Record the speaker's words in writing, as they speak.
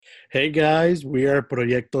Hey guys, we are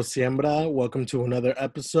Proyecto Siembra. Welcome to another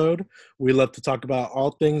episode. We love to talk about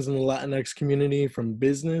all things in the Latinx community, from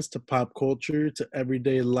business to pop culture to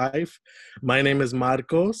everyday life. My name is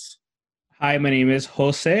Marcos. Hi, my name is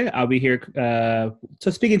Jose. I'll be here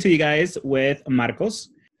speaking to you guys with Marcos.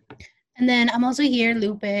 And then I'm also here,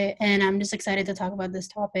 Lupe, and I'm just excited to talk about this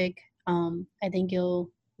topic. I think it'll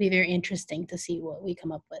be very interesting to see what we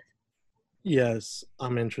come up with. Yes,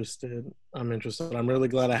 I'm interested. I'm really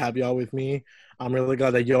glad I have y'all with me. I'm really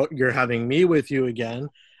glad that you're having me with you again.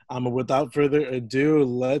 Without further ado,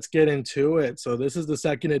 let's get into it. So this is the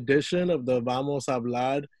second edition of the Vamos a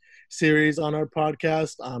Hablar series on our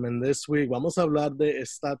podcast. And this week, vamos a hablar de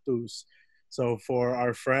estatus. So for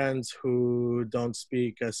our friends who don't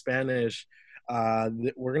speak Spanish,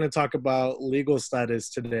 we're going to talk about legal status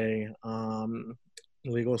today.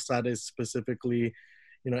 Legal status specifically,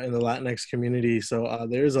 in the Latinx community. So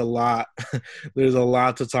there's a lot, there's a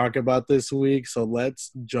lot to talk about this week. So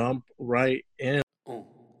let's jump right in. 1,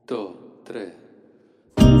 2, 3.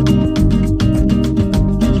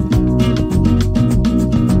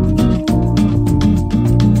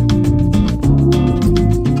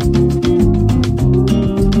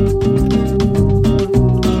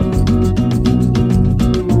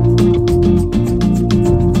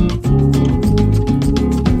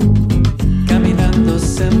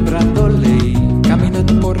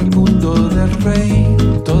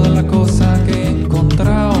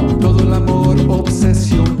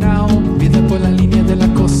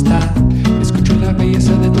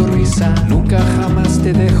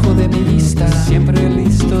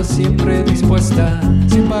 Siempre dispuesta,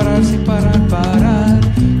 sin parar, sin parar, parar,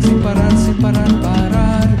 sin parar, sin parar,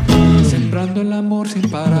 parar, sembrando el amor sin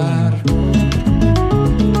parar.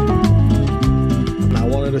 I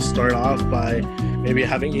wanted to start off by maybe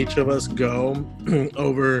having each of us go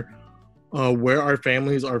over where our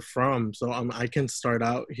families are from. So I can start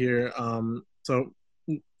out here. So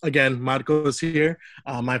again, Marcos here.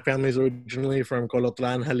 My family is originally from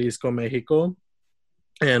Colotlan, Jalisco, Mexico.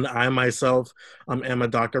 And I myself am a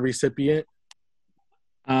DACA recipient.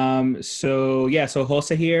 So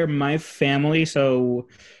Jose here. My family, so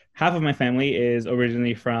half of my family is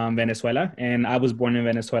originally from Venezuela, and I was born in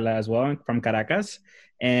Venezuela as well, from Caracas.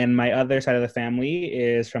 And my other side of the family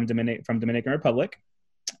is from Dominican Republic,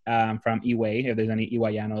 from Iwe, if there's any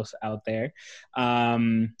Iwayanos out there.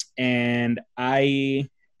 And I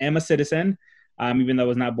am a citizen. Even though I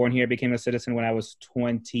was not born here, I became a citizen when I was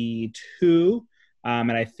 22.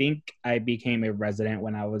 And I think I became a resident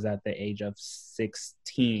when I was at the age of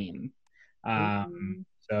 16.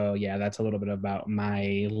 So yeah, that's a little bit about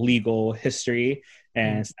my legal history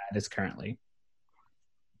and status currently.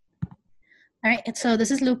 All right, so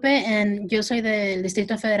this is Lupe, and yo soy del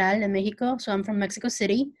Distrito Federal en Mexico, so I'm from Mexico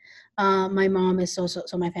City. My mom is also,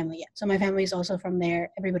 so my family is also from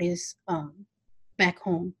there. Everybody's back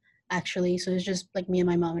home, actually, so it's just like me and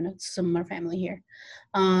my mom and some of our family here.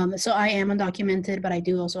 So I am undocumented, but I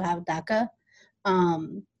do also have DACA,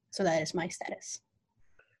 so that is my status.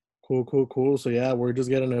 Cool. So yeah, we're just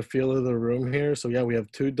getting a feel of the room here. So yeah, we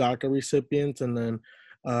have 2 DACA recipients, and then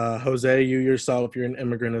Jose, you yourself, you're an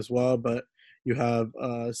immigrant as well, but you have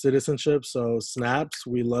citizenship. So snaps,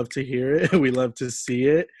 we love to hear it. We love to see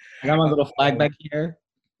it. I got my little flag back here.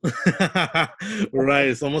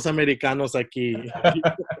 Right, somos americanos aquí.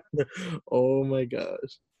 Oh my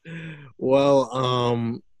gosh. Well,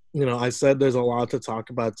 I said there's a lot to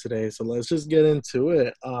talk about today, so let's just get into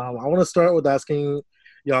it. I want to start with asking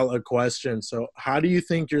y'all a question. So how do you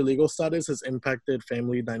think your legal status has impacted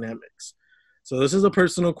family dynamics? So this is a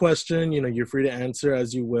personal question, you're free to answer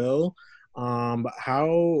as you will. But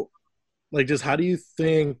how do you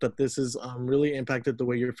think that this has really impacted the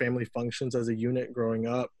way your family functions as a unit growing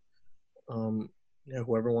up?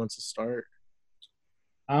 Whoever wants to start.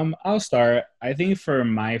 I'll start. I think for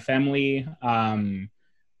my family,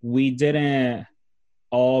 we didn't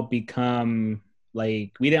all become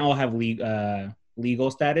we didn't all have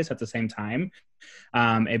legal status at the same time.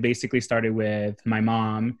 It basically started with my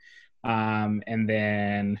mom, and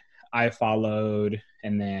then I followed,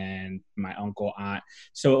 and then my uncle, aunt.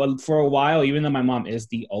 So for a while, even though my mom is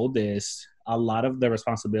the oldest, a lot of the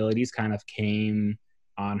responsibilities kind of came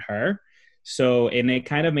on her. So, and it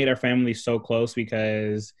kind of made our family so close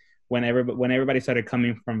because when everybody started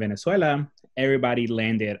coming from Venezuela, everybody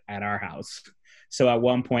landed at our house. So at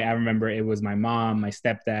one point, I remember it was my mom, my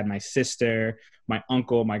stepdad, my sister, my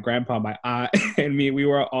uncle, my grandpa, my aunt, and me. We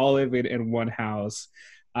were all living in one house.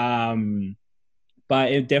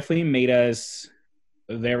 But it definitely made us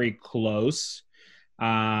very close.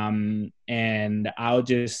 And I'll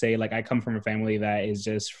just say, like, I come from a family that is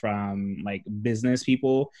just from like business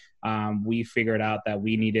people. We figured out that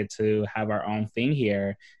we needed to have our own thing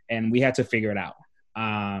here, and we had to figure it out.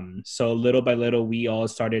 So little by little, we all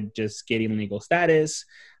started just getting legal status.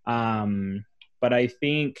 But I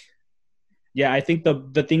think, yeah, I think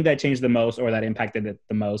the thing that changed the most, or that impacted it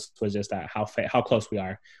the most, was just that how close we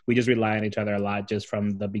are. We just rely on each other a lot, just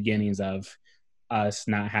from the beginnings of us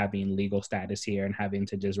not having legal status here and having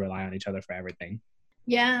to just rely on each other for everything.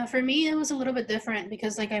 Yeah, for me it was a little bit different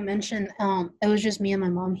because, like I mentioned, it was just me and my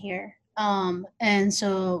mom here. And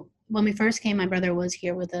so when we first came, my brother was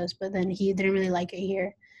here with us, but then he didn't really like it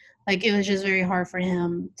here. Like, it was just very hard for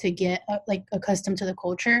him to get like accustomed to the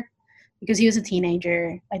culture because he was a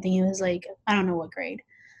teenager. I think he was like, I don't know what grade.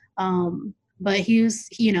 But he was,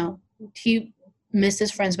 he missed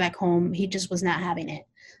his friends back home. He just was not having it.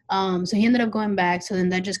 So he ended up going back. So then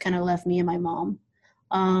that just kind of left me and my mom.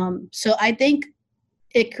 So I think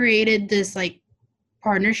it created this like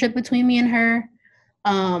partnership between me and her,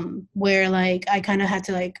 where like I kind of had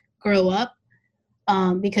to like grow up,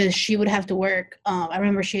 because she would have to work. I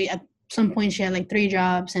remember she at some point she had like 3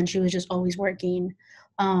 jobs and she was just always working.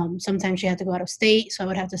 Sometimes she had to go out of state, so I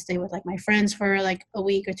would have to stay with like my friends for like a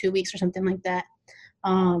week or 2 weeks or something like that.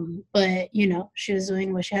 But she was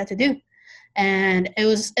doing what she had to do, and it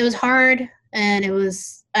was hard, and it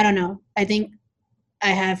was, I don't know. I think I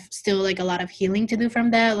have still like a lot of healing to do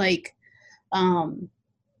from that, like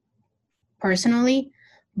personally.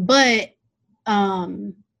 But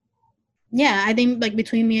yeah, I think like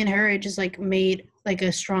between me and her, it just like made like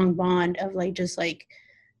a strong bond of like just like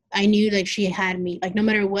I knew like she had me, like no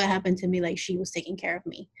matter what happened to me, like she was taking care of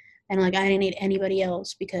me, and like I didn't need anybody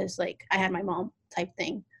else because like I had my mom type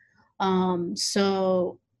thing.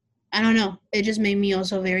 So I don't know. It just made me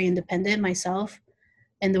also very independent myself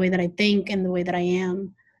in the way that I think and the way that I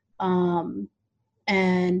am.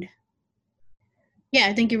 And yeah,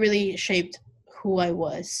 I think it really shaped who I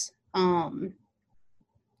was.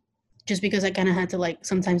 Just because I kind of had to like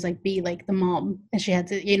sometimes like be like the mom, and she had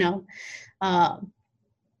to, uh,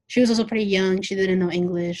 she was also pretty young. She didn't know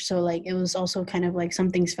English, so like it was also kind of like some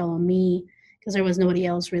things fell on me because there was nobody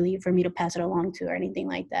else really for me to pass it along to or anything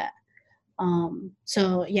like that.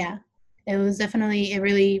 So yeah, it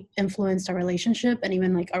really influenced our relationship, and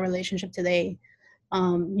even like our relationship today.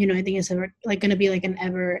 I think it's ever, like going to be like an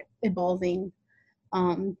ever evolving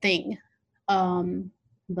thing.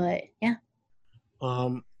 But yeah.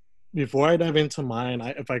 Um, Before I dive into mine,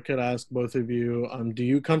 if I could ask both of you, do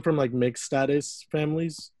you come from like mixed status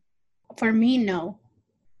families? For me, no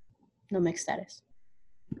mixed status.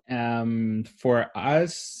 For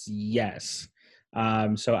us, yes.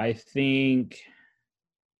 So I think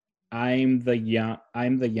I'm the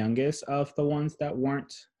youngest of the ones that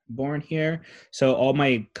weren't born here. So all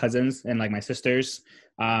my cousins and like my sisters,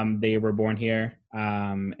 they were born here.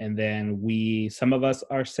 And then some of us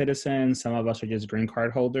are citizens, some of us are just green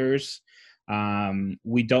card holders.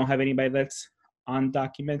 We don't have anybody that's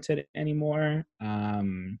undocumented anymore.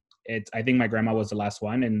 I think my grandma was the last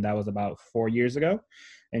one, and that was about 4 years ago,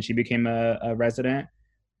 and she became a resident.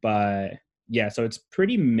 But yeah, so it's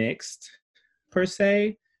pretty mixed per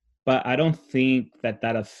se, but I don't think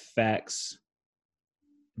that affects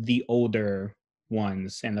the older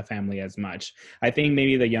ones in the family as much. I think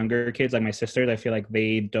maybe the younger kids, like my sisters, I feel like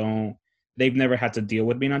they've never had to deal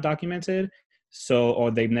with being undocumented. So,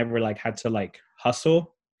 or they've never like had to like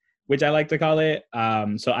hustle, which I like to call it.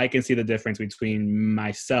 So I can see the difference between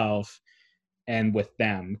myself and with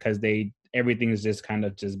them, because everything's just kind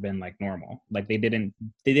of just been like normal. Like they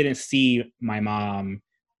didn't see my mom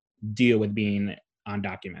deal with being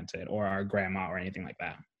undocumented, or our grandma or anything like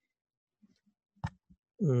that.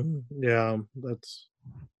 Yeah, that's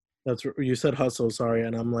you said hustle, sorry,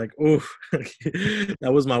 and I'm like, oof,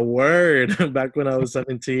 that was my word back when I was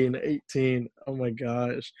 17, 18. Oh my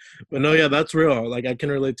gosh. But no, yeah, that's real. Like I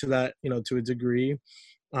can relate to that, to a degree.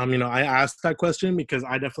 I asked that question because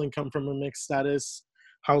I definitely come from a mixed status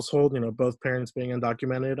household, both parents being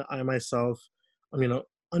undocumented. I myself, I'm,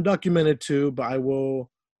 undocumented too, but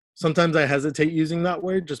sometimes I hesitate using that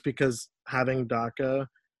word just because having DACA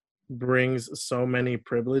brings so many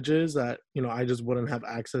privileges that I just wouldn't have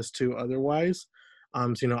access to otherwise.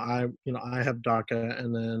 So I have DACA,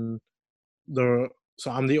 and then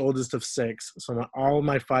so I'm the oldest of 6. So all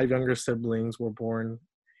my 5 younger siblings were born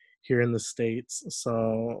here in the States.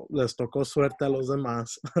 So les tocó suerte a los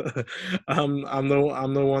demás. I'm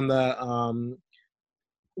the one that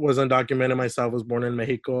was undocumented myself. Was born in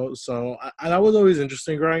Mexico. So that was always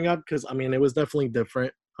interesting growing up because it was definitely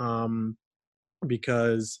different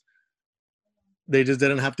because they just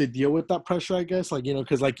didn't have to deal with that pressure, I guess. Like,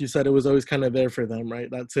 because like you said, it was always kind of there for them, right?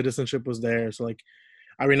 That citizenship was there. So like,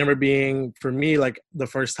 I remember being, for me, like the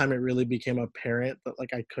first time it really became apparent that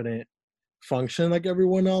like I couldn't function like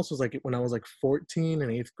everyone else was like when I was like 14 in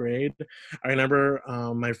 8th grade. I remember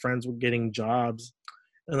my friends were getting jobs,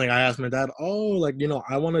 and like I asked my dad, oh, like,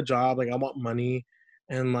 I want a job, like I want money.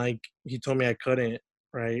 And like he told me I couldn't,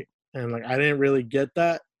 right? And like I didn't really get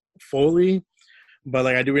that fully, but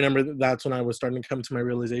like I do remember that's when I was starting to come to my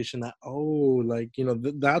realization that, oh, like,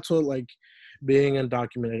 that's what like being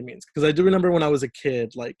undocumented means. Because I do remember when I was a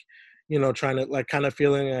kid, like, trying to like kind of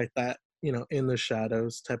feeling like that, in the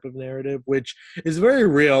shadows type of narrative, which is very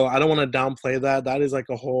real. I don't want to downplay that. That is like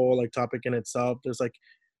a whole like topic in itself. There's like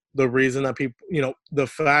the reason that people, the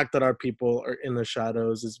fact that our people are in the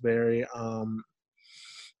shadows is very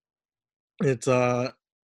it's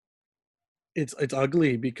it's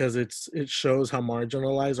ugly, because it shows how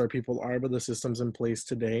marginalized our people are by the systems in place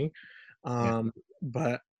today. Yeah.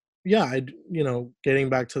 But yeah, getting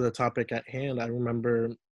back to the topic at hand, I remember,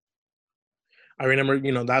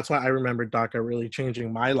 that's why I remember DACA really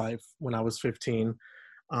changing my life when I was 15,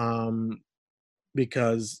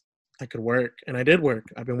 because I could work, and I did work.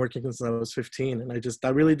 I've been working since I was 15, and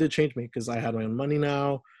that really did change me, because I had my own money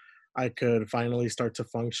now. I could finally start to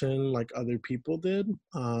function like other people did.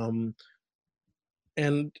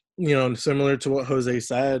 And, similar to what Jose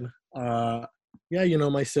said, yeah,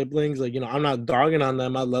 my siblings, like, I'm not dogging on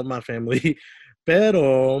them. I love my family,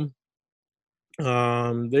 pero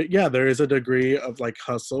yeah, there is a degree of like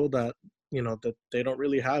hustle that that they don't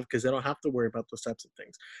really have, because they don't have to worry about those types of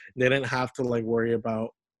things. They didn't have to like worry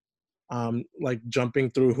about like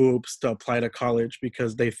jumping through hoops to apply to college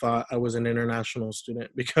because they thought I was an international student,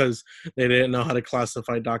 because they didn't know how to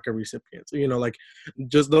classify DACA recipients. Like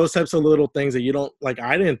just those types of little things that you don't like,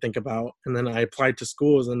 I didn't think about. And then I applied to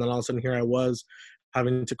schools, and then all of a sudden here I was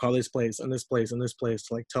having to call this place and this place and this place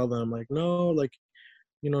to like tell them like, no, like,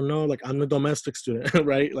 no, like I'm a domestic student,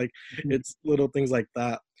 right? Like it's little things like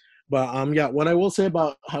that. But yeah, what I will say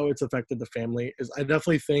about how it's affected the family is I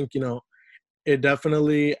definitely think, it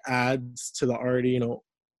definitely adds to the already,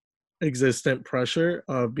 existent pressure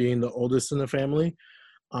of being the oldest in the family.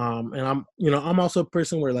 And I'm also a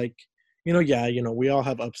person where like, yeah, we all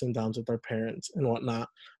have ups and downs with our parents and whatnot,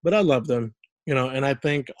 but I love them, and I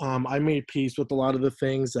think I made peace with a lot of the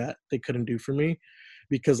things that they couldn't do for me,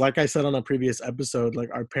 because like I said on a previous episode, like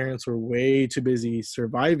our parents were way too busy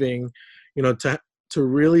surviving, to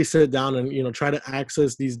really sit down and try to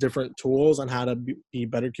access these different tools on how to be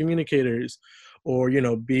better communicators, or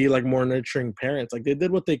be like more nurturing parents. Like they did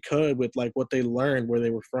what they could with like what they learned where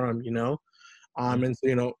they were from, and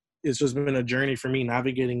so, it's just been a journey for me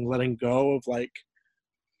navigating letting go of like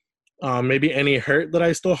maybe any hurt that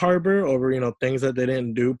I still harbor over things that they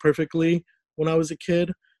didn't do perfectly when I was a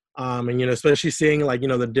kid. And especially seeing like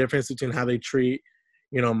the difference between how they treat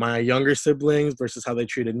my younger siblings versus how they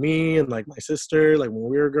treated me and like my sister, like when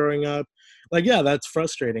we were growing up. Like, yeah, that's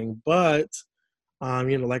frustrating, but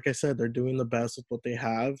like I said, they're doing the best with what they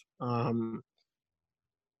have.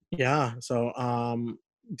 Yeah, so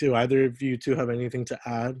do either of you two have anything to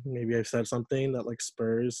add? Maybe I've said something that like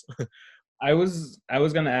spurs. I was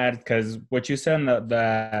gonna add, because what you said in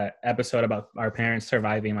the episode about our parents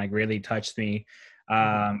surviving like really touched me.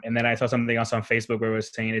 And then I saw something else on Facebook where it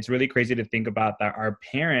was saying it's really crazy to think about that our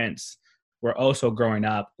parents were also growing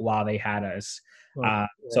up while they had us.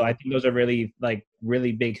 So I think those are really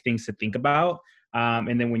really big things to think about.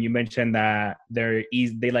 And then when you mentioned that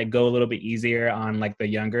they like go a little bit easier on like the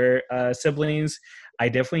younger siblings, I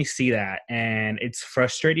definitely see that, and it's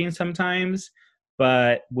frustrating sometimes.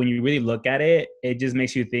 But when you really look at it, it just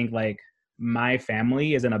makes you think like my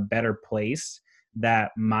family is in a better place, that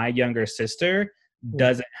my younger sister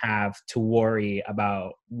doesn't have to worry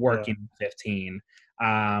about working 15,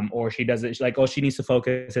 or she doesn't like, oh, she needs to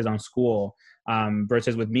focus on school,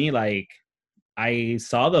 versus with me, like I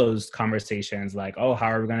saw those conversations like, oh, how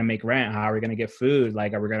are we going to make rent? How are we going to get food?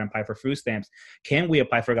 Like, are we going to apply for food stamps? Can we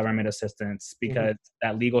apply for government assistance? Because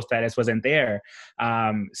that legal status wasn't there.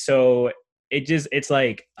 So it's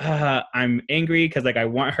like, I'm angry because like I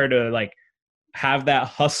want her to like have that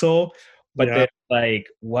hustle, but then like,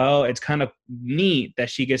 well, it's kind of neat that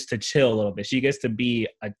she gets to chill a little bit. She gets to be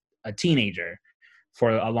a teenager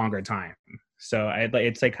for a longer time. So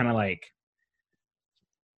it's like kind of like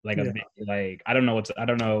a bit, like I don't know what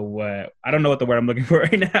the word I'm looking for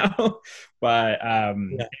right now, but I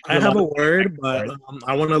have a word, but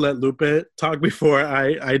I want to let Lupe talk before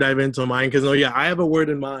I dive into mine, because I have a word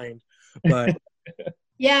in mind, but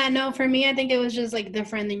Yeah, no, for me, I think it was just like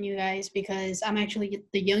different than you guys because I'm actually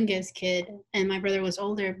the youngest kid and my brother was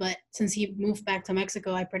older. But since he moved back to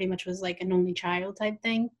Mexico, I pretty much was like an only child type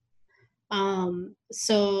thing.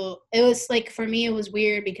 So it was like for me, it was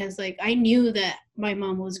weird because like I knew that my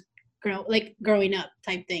mom was growing up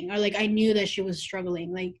type thing, or like I knew that she was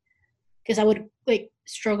struggling, like because I would like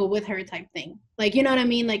struggle with her type thing. Like, you know what I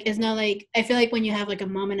mean? Like, it's not like I feel like when you have like a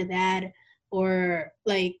mom and a dad or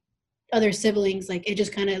like other siblings, like it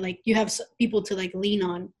just kind of like you have people to like lean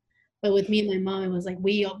on. But with me and my mom, it was like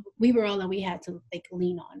we were all that we had to like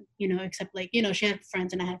lean on, you know, except like, you know, she had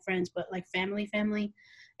friends and I had friends, but like family,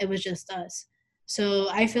 it was just us. So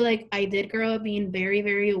I feel like I did grow up being very,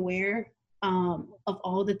 very aware of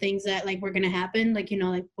all the things that like were gonna happen. Like, you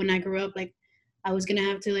know, like when I grew up, like I was gonna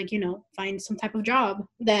have to like, you know, find some type of job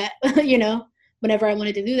that, you know, whenever I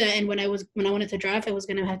wanted to do that. And when I wanted to drive, it was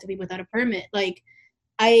gonna have to be without a permit. Like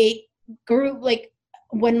I grew like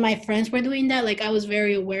when my friends were doing that, like I was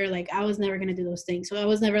very aware, like I was never gonna do those things. So I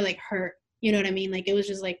was never like hurt. You know what I mean? Like it was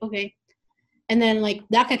just like, okay. And then like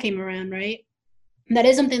DACA came around, right? And that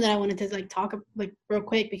is something that I wanted to like talk like real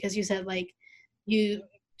quick because you said like you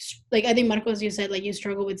like I think Marcos, you said like you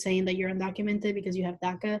struggle with saying that you're undocumented because you have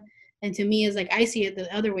DACA. And to me is like I see it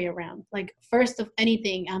the other way around. Like first of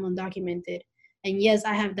anything, I'm undocumented. And yes,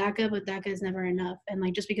 I have DACA, but DACA is never enough. And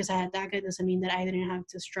like just because I had DACA doesn't mean that I didn't have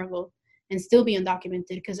to struggle and still be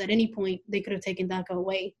undocumented because at any point they could have taken DACA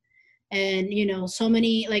away. And you know, so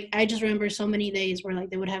many like I just remember so many days where like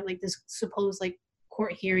they would have like this supposed like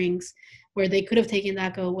court hearings where they could have taken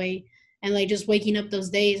DACA away, and like just waking up those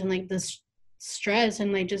days and like the stress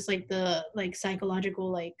and like just like the like psychological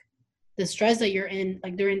like the stress that you're in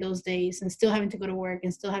like during those days and still having to go to work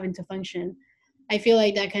and still having to function. I feel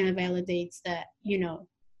like that kind of validates that, you know,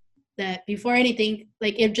 that before anything,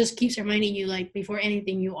 like it just keeps reminding you like before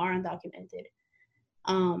anything you are undocumented.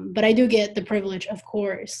 But I do get the privilege, of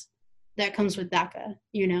course, that comes with DACA,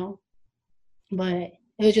 you know. But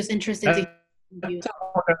it was just interesting to That's hear you. a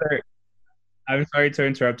whole other, I'm sorry to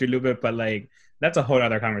interrupt you, Lupe, but like that's a whole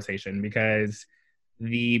other conversation because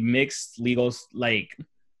the mixed legals, like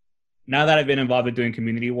now that I've been involved in doing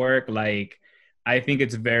community work, like I think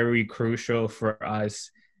it's very crucial for us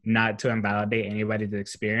not to invalidate anybody's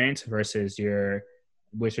experience versus your,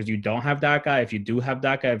 which is you don't have DACA. If you do have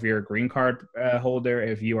DACA, if you're a green card holder,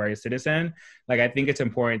 if you are a citizen, like I think it's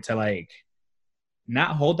important to like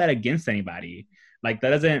not hold that against anybody. Like that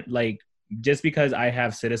doesn't like just because I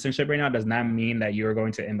have citizenship right now does not mean that you're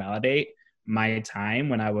going to invalidate my time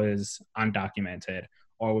when I was undocumented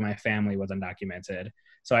or when my family was undocumented.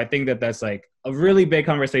 So I think that that's like a really big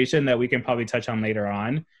conversation that we can probably touch on later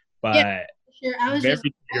on, Yeah, but sure. I was very just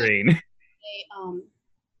triggering. um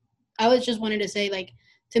I was just wanted to say like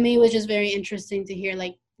to me it was just very interesting to hear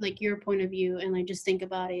like your point of view and like just think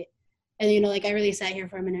about it. And you know, like I really sat here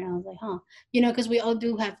for a minute and I was like, huh, you know, because we all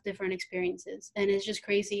do have different experiences and it's just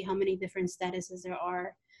crazy how many different statuses there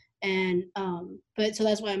are. And but so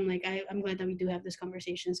that's why I'm like I'm glad that we do have these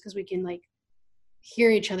conversations because we can like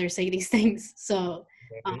hear each other say these things. So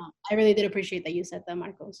I really did appreciate that you said that,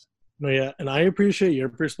 Marcos. No, yeah, and I appreciate your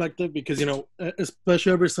perspective because you know,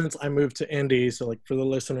 especially ever since I moved to Indy. So, like for the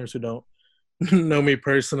listeners who don't know me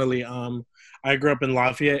personally, I grew up in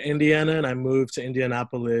Lafayette, Indiana, and I moved to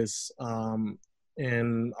Indianapolis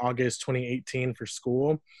in August 2018 for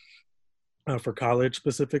school, for college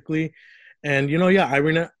specifically. And you know, yeah,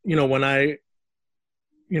 you know, when I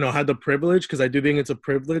you know had the privilege, because I do think it's a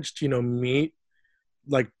privilege to you know meet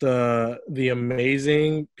like the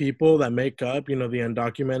amazing people that make up you know the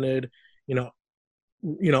undocumented you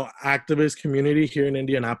know activist community here in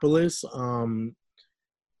Indianapolis.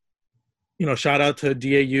 You know, shout out to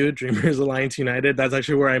DAU, Dreamers Alliance United. That's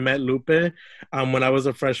actually where I met Lupe when I was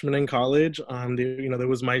a freshman in college. You know, there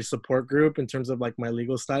was my support group in terms of like my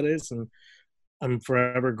legal status, and I'm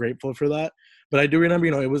forever grateful for that. But I do remember,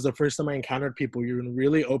 you know, it was the first time I encountered people you were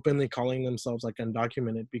really openly calling themselves like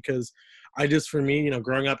undocumented because I just, for me, you know,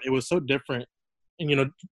 growing up, it was so different. And, you know,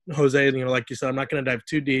 Jose, you know, like you said, I'm not going to dive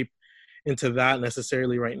too deep into that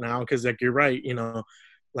necessarily right now because, like, you're right, you know,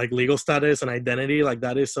 like legal status and identity, like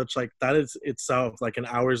that is such like that is itself like an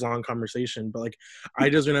hours long conversation. But like, I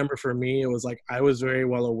just remember for me, it was like I was very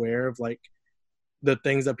well aware of like the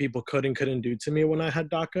things that people could and couldn't do to me when I had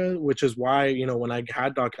DACA, which is why, you know, when I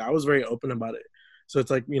had DACA, I was very open about it. So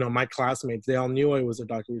it's like, you know, my classmates, they all knew I was a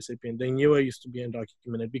DACA recipient. They knew I used to be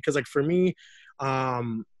undocumented because like for me,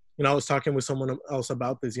 you know, I was talking with someone else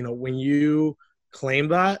about this, you know, when you claim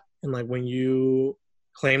that and like when you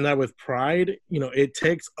claim that with pride, it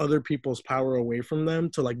takes other people's power away from them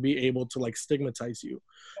to like be able to like stigmatize you.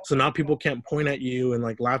 So now people can't point at you and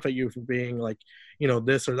like laugh at you for being like,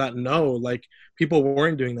 this or that. No, like people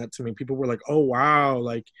weren't doing that to me. People were like, oh wow,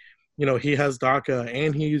 like, he has DACA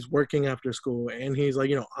and he's working after school and he's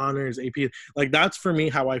like, honors AP. Like that's for me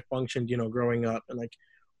how I functioned, growing up, and like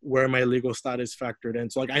where my legal status factored in.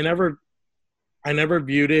 So like I never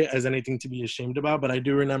viewed it as anything to be ashamed about, but I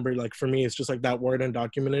do remember, like, for me, it's just like that word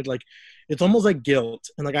undocumented. Like, it's almost like guilt.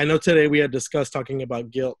 And like, I know today we had discussed talking about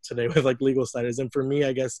guilt today with like legal status. And for me,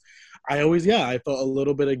 I guess I felt a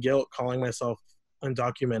little bit of guilt calling myself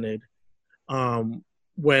undocumented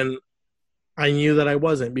when I knew that I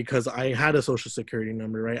wasn't, because I had a social security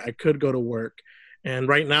number, right? I could go to work. And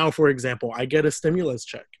right now, for example, I get a stimulus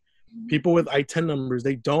check. People with I-10 numbers,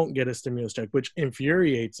 they don't get a stimulus check, which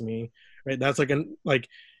infuriates me, right? That's like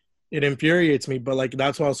it infuriates me, but like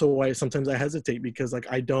that's also why sometimes I hesitate, because like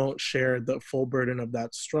I don't share the full burden of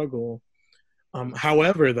that struggle.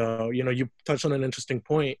 However, though, you touched on an interesting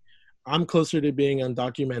point. I'm closer to being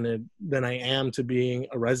undocumented than I am to being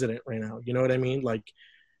a resident right now. You know what I mean? Like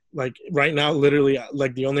right now, literally,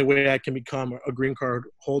 like the only way I can become a green card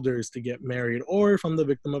holder is to get married, or if I'm the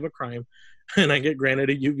victim of a crime and I get granted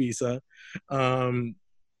a U visa.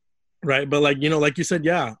 Right. But like, like you said,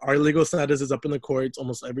 yeah, our legal status is up in the courts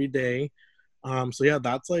almost every day. So yeah,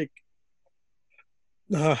 that's like,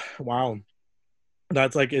 wow.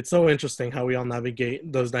 That's like, it's so interesting how we all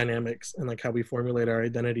navigate those dynamics and like how we formulate our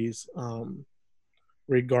identities.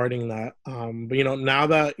 Regarding that, but now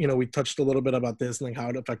that we touched a little bit about this and like how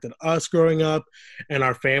it affected us growing up and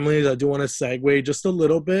our families, I do want to segue just a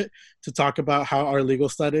little bit to talk about how our legal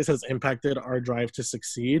status has impacted our drive to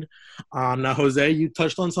succeed. Now, Jose, you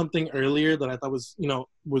touched on something earlier that I thought was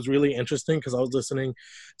was really interesting, because I was listening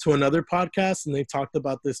to another podcast and they talked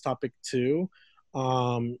about this topic too,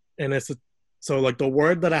 and so like the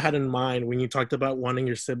word that I had in mind when you talked about wanting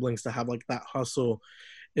your siblings to have like that hustle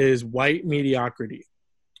is white mediocrity.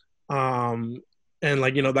 And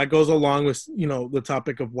like, that goes along with, the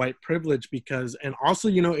topic of white privilege, because, and also,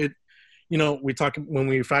 we talk, when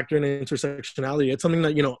we factor in intersectionality, it's something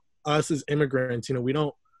that, us as immigrants, we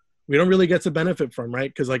don't really get to benefit from,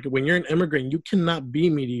 right? Because like when you're an immigrant, you cannot be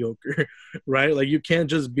mediocre, right? Like you can't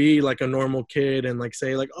just be like a normal kid and like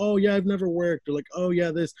say like, oh yeah, I've never worked, or like, oh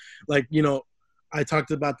yeah, this, like, I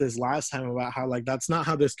talked about this last time about how like that's not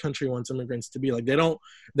how this country wants immigrants to be. Like they don't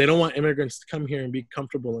want immigrants to come here and be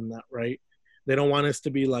comfortable in that, right? They don't want us to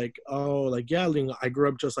be like, oh, like, yeah, I grew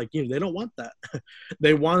up just like you. They don't want that.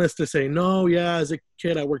 They want us to say, no, yeah, as a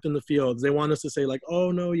kid I worked in the fields. They want us to say like,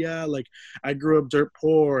 oh no, yeah, like I grew up dirt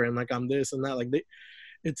poor and like I'm this and that. Like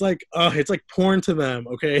it's like porn to them,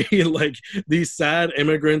 okay? Like these sad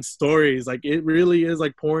immigrant stories, like it really is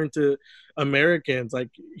like porn to Americans, like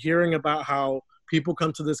hearing about how people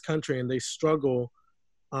come to this country and they struggle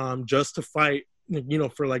just to fight,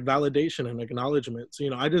 for like validation and acknowledgement.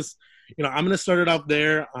 So, I just, I'm going to start it out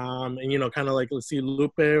there, and, kind of like, let's see,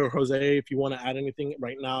 Lupe or Jose, if you want to add anything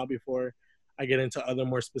right now before I get into other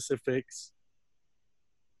more specifics.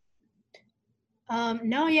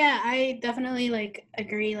 No, yeah, I definitely like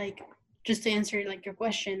agree, like just to answer like your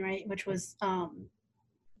question, right, which was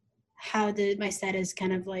how did my status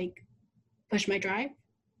kind of like push my drive,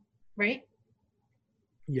 right?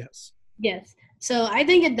 Yes. So I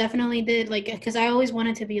think it definitely did, like, because I always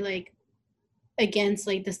wanted to be like against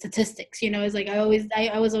like the statistics, it's like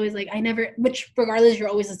I was always like, I never, which regardless, you're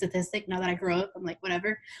always a statistic. Now that I grow up, I'm like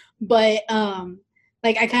whatever, but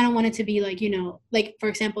like I kind of wanted to be like, like for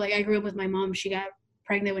example, like I grew up with my mom. She got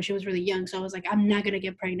pregnant when she was really young, so I was like, I'm not gonna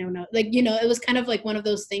get pregnant, no. Like, it was kind of like one of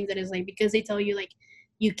those things that is like, because they tell you like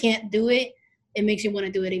you can't do it, it makes you want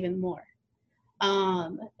to do it even more.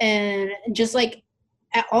 And just like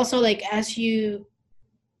also like as you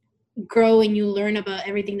grow and you learn about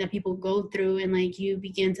everything that people go through, and like you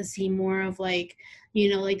begin to see more of like,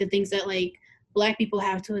 like the things that like Black people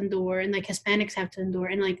have to endure and like Hispanics have to endure,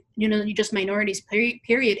 and like, you just minorities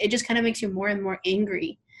period, it just kind of makes you more and more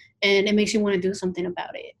angry, and it makes you want to do something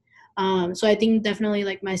about it. So I think definitely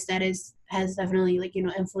like my status has definitely like,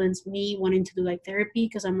 influenced me wanting to do like therapy,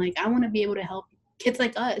 because I'm like, I want to be able to help kids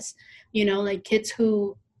like us, like kids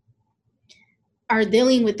who are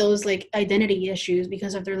dealing with those like identity issues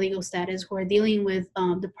because of their legal status, who are dealing with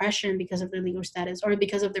depression because of their legal status, or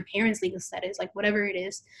because of their parents' legal status, like whatever it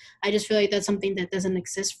is. I just feel like that's something that doesn't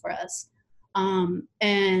exist for us.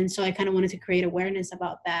 And so I kind of wanted to create awareness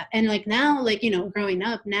about that. And like now, like, growing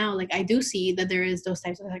up now, like I do see that there is those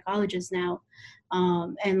types of psychologists now.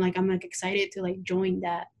 And like, I'm like excited to like join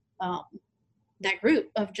that, that group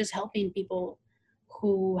of just helping people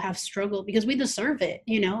who have struggled because we deserve it.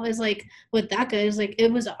 It's like with DACA, it's like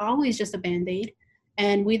it was always just a band-aid,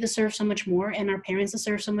 and we deserve so much more, and our parents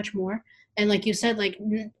deserve so much more. And like you said, like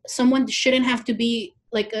someone shouldn't have to be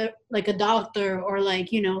like a doctor or like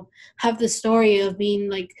have the story of being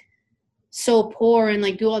like so poor and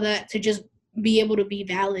like do all that to just be able to be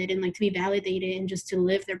valid and like to be validated and just to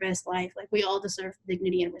live their best life. Like we all deserve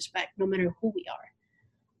dignity and respect no matter who we are.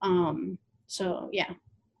 So yeah.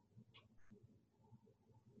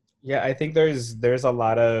 Yeah, I think there's a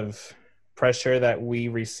lot of pressure that we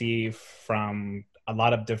receive from a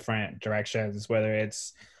lot of different directions, whether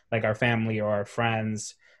it's like our family or our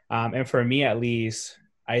friends. And for me, at least,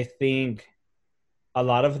 I think a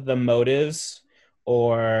lot of the motives,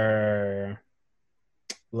 or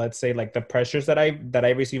let's say like the pressures that I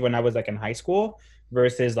received when I was like in high school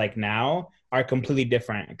versus like now, are completely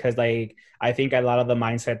different. Because like I think a lot of the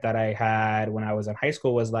mindset that I had when I was in high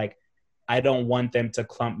school was like, I don't want them to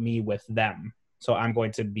clump me with them, so I'm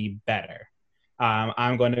going to be better.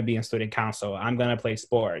 I'm going to be in student council. I'm going to play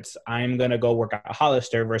sports. I'm going to go work at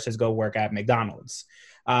Hollister versus go work at McDonald's.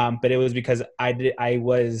 But it was because I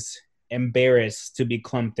was embarrassed to be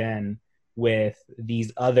clumped in with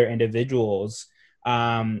these other individuals.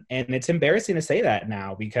 And it's embarrassing to say that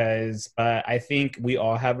now, because I think we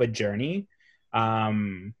all have a journey.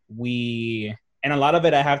 And a lot of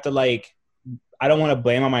it I have to like, I don't want to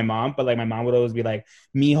blame on my mom, but like my mom would always be like,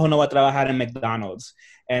 mi hijo no va a trabajar en McDonald's.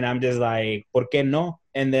 And I'm just like, ¿por qué no?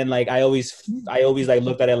 And then like, I always like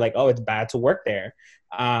looked at it like, oh, it's bad to work there.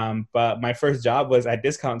 But my first job was at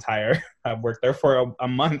Discount Tire. I worked there for a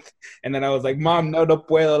month. And then I was like, Mom, no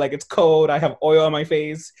puedo. Like, it's cold. I have oil on my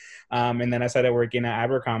face. And then I started working at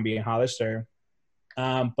Abercrombie and Hollister.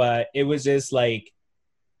 But it was just like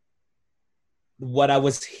what I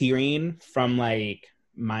was hearing from like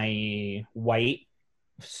my white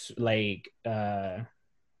like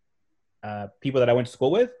people that I went to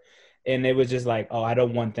school with, and it was just like, oh, I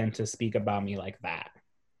don't want them to speak about me like that.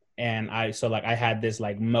 And I had this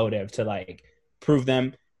like motive to like prove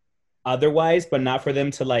them otherwise, but not for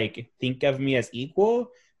them to like think of me as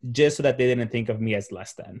equal, just so that they didn't think of me as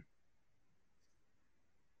less than.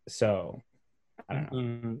 So I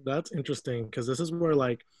don't know. That's interesting, because this is where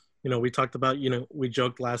like, we talked about, we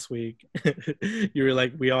joked last week. You were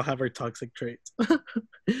like, we all have our toxic traits.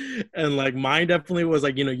 And like mine definitely was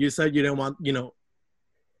like, you said you didn't want,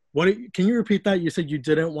 can you repeat that? You said you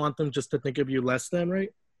didn't want them just to think of you less than, right?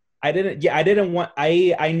 I didn't want,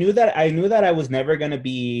 I knew that I was never going to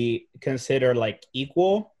be considered like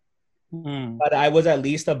equal, but I was at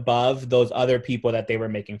least above those other people that they were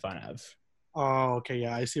making fun of. Oh, okay.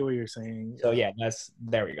 Yeah, I see what you're saying. So yeah,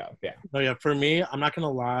 there we go. Yeah. No, yeah, for me, I'm not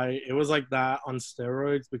gonna lie, it was like that on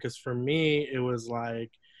steroids, because for me, it was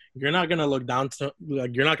like, you're not gonna look down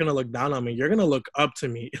on me. You're gonna look up to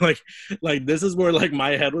me. like this is where like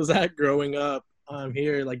my head was at growing up.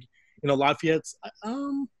 Here, like, Lafayette's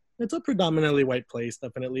it's a predominantly white place.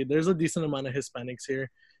 Definitely, there's a decent amount of Hispanics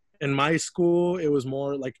here. In my school, it was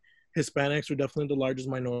more like Hispanics were definitely the largest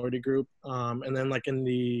minority group. And then like in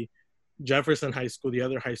the Jefferson High School, the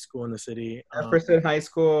other high school in the city. Jefferson High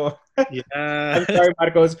School. Yeah. I'm sorry,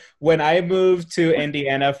 Marcos. When I moved to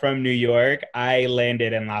Indiana from New York, I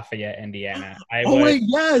landed in Lafayette, Indiana. Wait,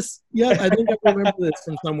 yes. I think I remember this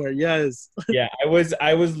from somewhere. Yes. Yeah, I was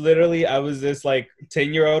this like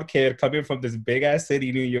 10-year-old kid coming from this big ass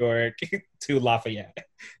city, New York, to Lafayette.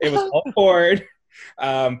 It was all poured.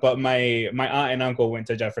 But my aunt and uncle went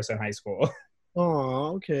to Jefferson High School.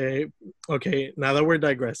 Oh, okay. Now that we're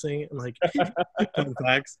digressing, like fun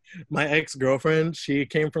facts, my ex-girlfriend, she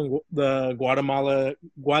came from the Guatemala.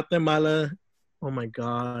 Oh my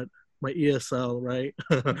God, my ESL, right?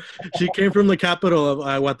 She came from the capital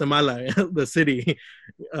of Guatemala, the city,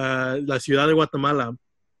 La Ciudad de Guatemala,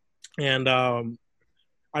 and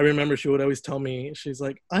I remember she would always tell me, she's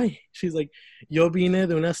like, yo vine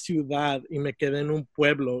de una ciudad y me quedé en un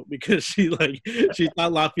pueblo, because she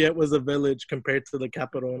thought Lafayette was a village compared to the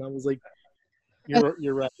capital. And I was like,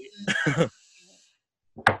 you're right.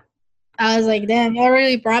 I was like, damn, y'all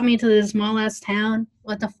really brought me to this small ass town.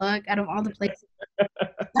 What the fuck? Out of all the places.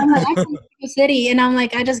 I'm like, I'm from the city, and I'm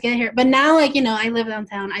like, I just get here. But now, like, I live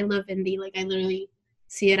downtown. I love Indy. Like, I literally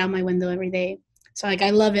see it out my window every day. So, like, I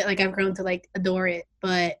love it. Like, I've grown to, like, adore it.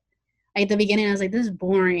 But at the beginning, I was like, this is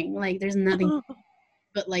boring. Like, there's nothing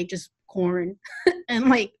but, like, just corn. And,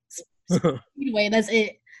 like, anyway, that's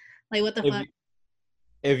it. Like, what the fuck?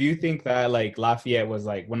 If you think that, like, Lafayette was,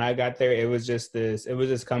 like, when I got there, it was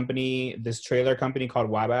this company, this trailer company called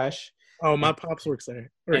Wabash. Oh, my pops works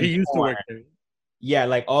there. Or he used to work there. Yeah,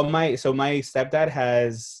 like, so my stepdad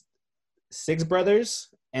has 6 brothers,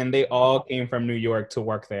 and they all came from New York to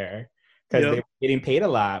work there because they Yep. were getting paid a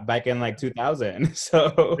lot back in like 2000.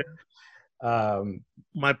 So, um,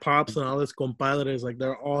 My pops and all his compadres, like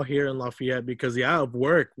they're all here in Lafayette because of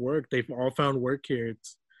work. They've all found work here.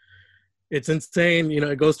 It's insane.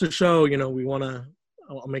 It goes to show, we want to,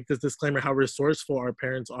 I'll make this disclaimer, how resourceful our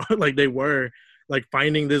parents are. Like they were, like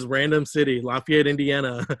finding this random city, Lafayette,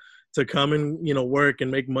 Indiana, to come and, work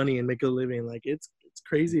and make money and make a living. Like it's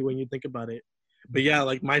crazy when you think about it. But yeah,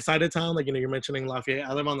 like my side of town, like, you're mentioning Lafayette.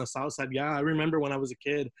 I live on the south side. Yeah, I remember when I was a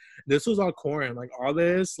kid, this was all corn. Like all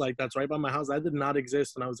this, like that's right by my house. That did not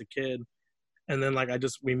exist when I was a kid. And then like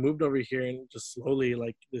we moved over here and just slowly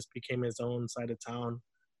like this became its own side of town.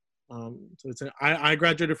 I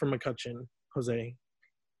graduated from McCutcheon, Jose.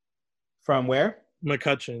 from where?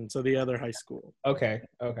 McCutcheon, so the other high school. Okay.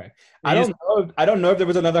 I don't know if there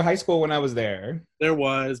was another high school when I was there. There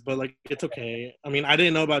was, but like it's okay. I mean, I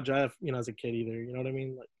didn't know about Jeff, as a kid either. You know what I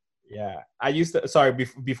mean? Like, Yeah, I used to. Sorry,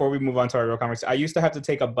 before we move on to our real conversation, I used to have to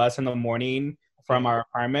take a bus in the morning from our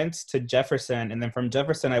apartments to Jefferson, and then from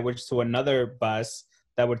Jefferson, I went to another bus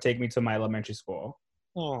that would take me to my elementary school.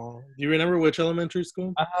 oh, do you remember which elementary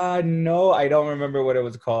school? No, I don't remember what it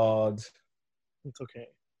was called. It's okay.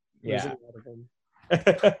 Yeah. There's a lot of them.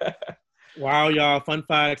 Wow, y'all! Fun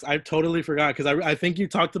facts. I totally forgot because I think you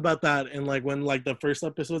talked about that in like when like the first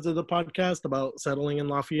episodes of the podcast about settling in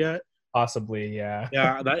Lafayette. Possibly, yeah.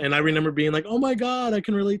 Yeah, and I remember being like, "Oh my God, I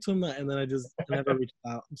can relate to him." And then I never reached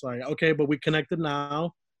out. I'm sorry. Okay, but we connected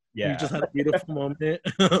now. Yeah. We just had a beautiful moment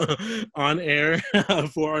on air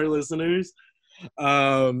for our listeners.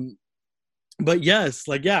 But yes,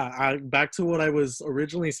 like back to what I was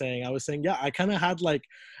originally saying. I was saying, I kind of had like,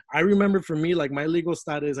 I remember for me, like my legal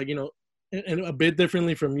status, like and a bit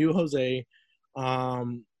differently from you, Jose. I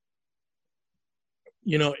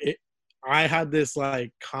had this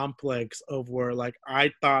like complex of where like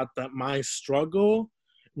I thought that my struggle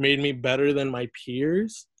made me better than my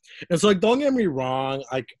peers. And so like don't get me wrong,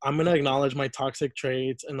 like I'm gonna acknowledge my toxic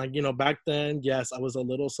traits. And like, back then, yes, I was a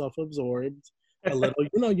little self-absorbed, a little,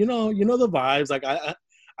 the vibes. Like I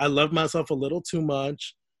love myself a little too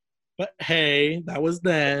much. But hey, that was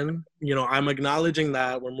then. I'm acknowledging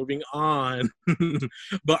that. We're moving on.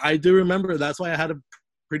 But I do remember that's why I had a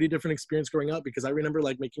pretty different experience growing up, because I remember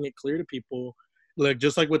like making it clear to people, like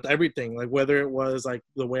just like with everything, like whether it was like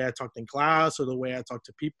the way I talked in class or the way I talked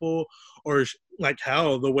to people, or like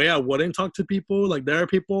hell, the way I wouldn't talk to people. Like there are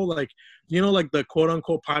people like, like the quote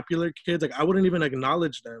unquote popular kids, like I wouldn't even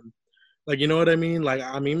acknowledge them. Like, you know what I mean? Like, a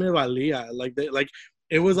mí me valía. Like,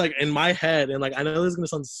 it was like in my head, and like I know this is gonna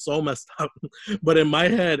sound so messed up, but in my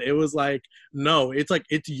head it was like, no, it's like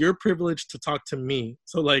it's your privilege to talk to me.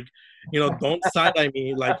 So like, don't side eye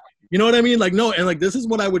me. Like, you know what I mean? Like no, and like this is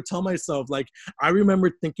what I would tell myself. Like I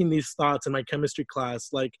remember thinking these thoughts in my chemistry class,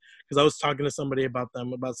 like because I was talking to somebody about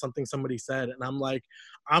something somebody said, and I'm like,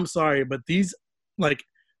 I'm sorry, but these like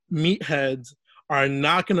meatheads are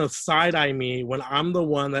not gonna side eye me when I'm the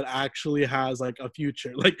one that actually has like a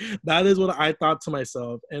future. Like that is what I thought to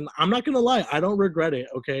myself, and I'm not gonna lie, I don't regret it.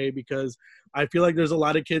 Okay, because I feel like there's a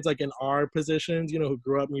lot of kids like in our positions, who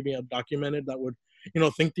grew up maybe undocumented, that would,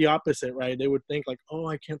 think the opposite, right? They would think like, oh,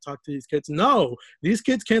 I can't talk to these kids. No, these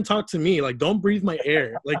kids can't talk to me. Like, don't breathe my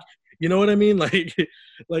air. Like, you know what I mean? Like,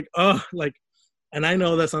 and I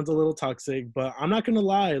know that sounds a little toxic, but I'm not gonna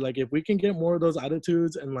lie. Like, if we can get more of those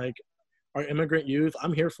attitudes and like our immigrant youth,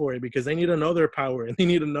 I'm here for it, because they need to know their power, and they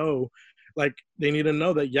need to know that,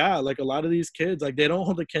 like a lot of these kids, like they don't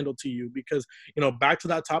hold a candle to you, because, back to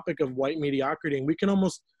that topic of white mediocrity, and we can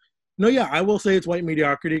almost, I will say it's white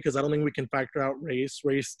mediocrity, because I don't think we can factor out race.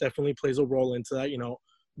 Race definitely plays a role into that.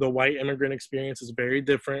 The white immigrant experience is very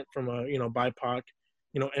different from a, BIPOC,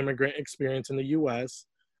 immigrant experience in the US.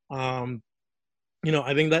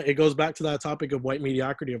 I think that it goes back to that topic of white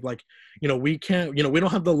mediocrity of like, we can't, we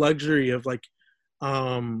don't have the luxury of like,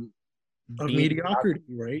 of mediocrity,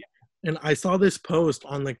 right? And I saw this post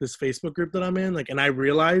on like this Facebook group that I'm in, like, and I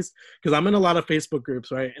realized, because I'm in a lot of Facebook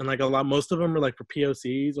groups, right? And like most of them are like for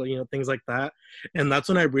POCs or, things like that. And that's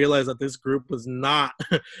when I realized that this group was not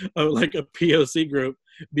like a POC group,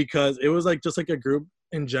 because it was like just like a group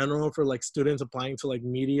in general for like students applying to like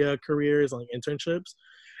media careers, like internships.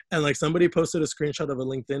 And like somebody posted a screenshot of a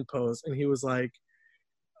LinkedIn post, and he was like,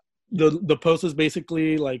 the post was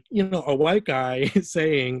basically like, a white guy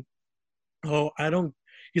saying, oh,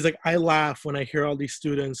 he's like, I laugh when I hear all these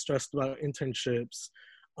students stressed about internships,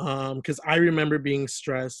 because I remember being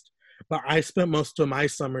stressed, but I spent most of my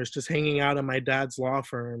summers just hanging out at my dad's law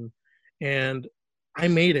firm. And I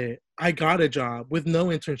made it. I got a job with no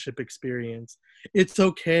internship experience. It's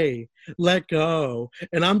okay. Let go.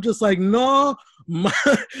 And I'm just like, no, my,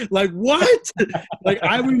 like what? Like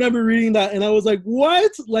I remember reading that and I was like,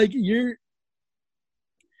 what? Like you're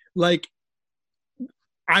like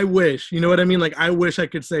I wish, you know what I mean? Like, I wish I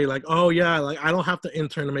could say, like, oh, yeah, like, I don't have to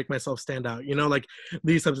intern to make myself stand out, you know, like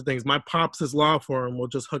these types of things. My pops' law firm will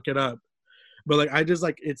just hook it up. But, like, I just,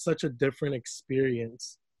 like, it's such a different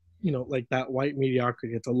experience, you know, like that white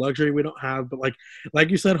mediocrity. It's a luxury we don't have. But, like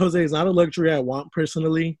you said, Jose, it's not a luxury I want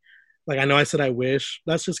personally. Like, I know I said I wish.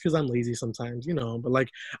 That's just because I'm lazy sometimes, you know. But, like,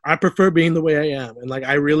 I prefer being the way I am. And, like,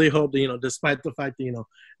 I really hope that, you know, despite the fact that, you know,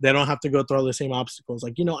 they don't have to go through all the same obstacles.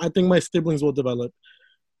 Like, you know, I think my siblings will develop,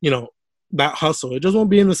 you know, that hustle. It just won't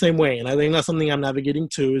be in the same way. And I think that's something I'm navigating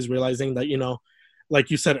too, is realizing that, you know, like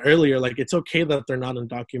you said earlier, like it's okay that they're not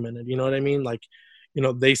undocumented. You know what I mean? Like, you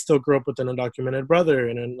know, they still grew up with an undocumented brother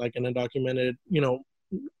and then like an undocumented, you know,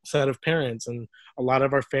 set of parents. And a lot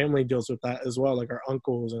of our family deals with that as well, like our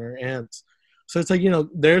uncles and our aunts. So it's like, you know,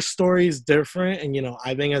 their story is different. And, you know,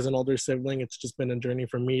 I think as an older sibling, it's just been a journey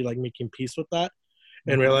for me, like making peace with that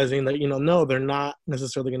and realizing that, you know, no, they're not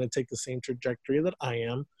necessarily going to take the same trajectory that I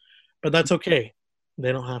am, but that's okay.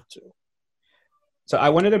 They don't have to. So I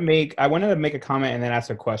wanted to make a comment and then ask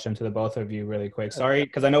a question to the both of you really quick. Sorry,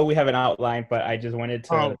 because I know we have an outline, but I just wanted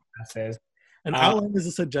to ask this. An outline is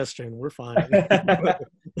a suggestion. We're fine.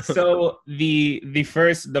 So the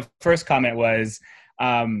first comment was,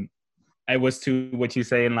 I was to what you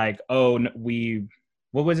saying like, oh,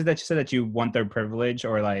 what was it that you said, that you want their privilege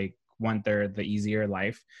or like want the easier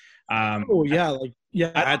life? Oh yeah, like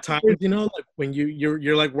yeah. At times, you know, like when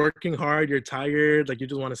you're like working hard, you're tired, like you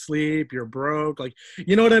just want to sleep, you're broke, like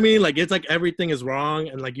you know what I mean. Like it's like everything is wrong,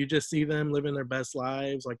 and like you just see them living their best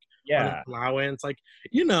lives, like on an allowance, like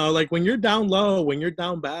you know, like when you're down low, when you're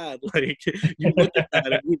down bad, like you look at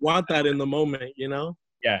that and you want that in the moment, you know.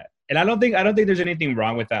 Yeah, and I don't think there's anything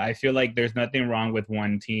wrong with that. I feel like there's nothing wrong with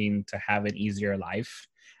wanting to have an easier life.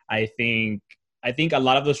 I think a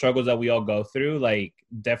lot of the struggles that we all go through, like,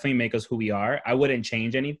 definitely make us who we are. I wouldn't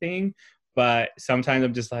change anything, but sometimes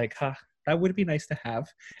I'm just like, that would be nice to have,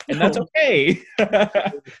 and that's okay.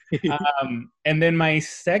 And then my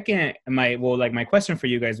question for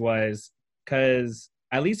you guys was, because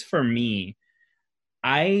at least for me,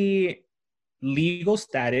 legal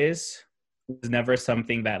status was never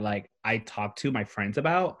something that like I talked to my friends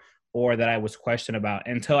about or that I was questioned about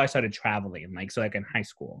until I started traveling, like, so like in high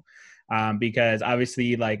school. Because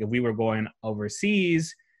obviously, like, if we were going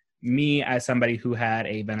overseas, me as somebody who had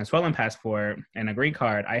a Venezuelan passport and a green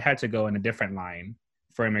card, I had to go in a different line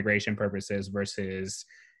for immigration purposes versus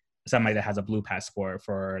somebody that has a blue passport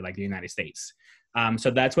for like the United States.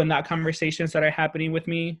 So that's when that conversation started happening with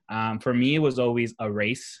me. For me, it was always a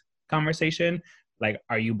race conversation. Like,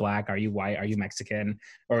 are you black? Are you white? Are you Mexican?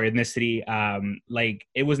 Or ethnicity? Like,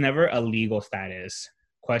 it was never a legal status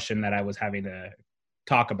question that I was having to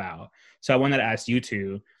talk about. So I wanted to ask you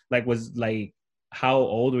two, like, how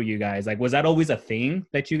old were you guys? Like, was that always a thing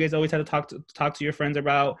that you guys always had to talk to your friends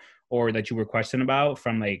about, or that you were questioned about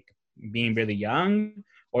from like being really young,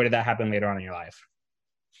 or did that happen later on in your life?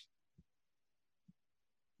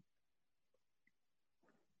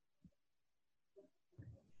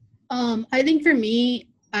 I think for me,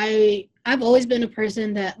 I've always been a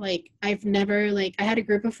person that like I've never like I had a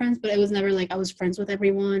group of friends, but it was never like I was friends with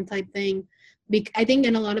everyone type thing. I think,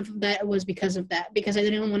 and a lot of that was because of that, because I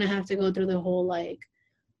didn't want to have to go through the whole like,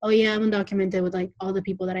 oh yeah, I'm undocumented with like all the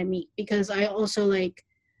people that I meet, because I also like,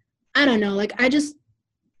 I don't know, like I just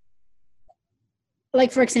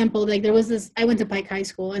like, for example, like there was this, I went to Pike High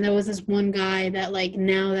School and there was this one guy that like,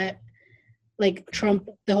 now that like Trump,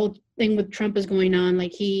 the whole thing with Trump is going on,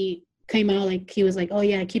 like he came out, like he was like, oh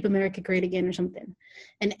yeah, keep America great again or something.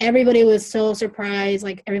 And everybody was so surprised,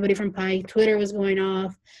 like everybody from Pike, Twitter was going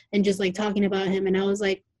off and just like talking about him. And I was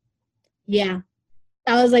like, yeah.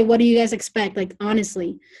 I was like, what do you guys expect? Like,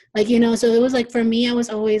 honestly, like, you know, so it was like, for me, I was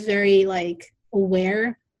always very like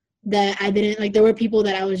aware that I didn't like, there were people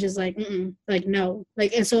that I was just like, like, no,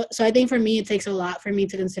 like, and so I think for me, it takes a lot for me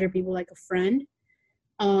to consider people like a friend.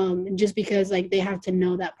 Just because like they have to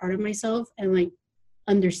know that part of myself and like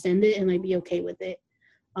understand it and like be okay with it.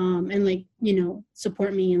 And like, you know,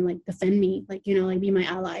 support me and like defend me, like, you know, like be my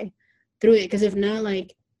ally through it. Cause if not,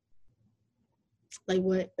 like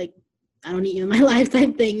what, like, I don't need you in my life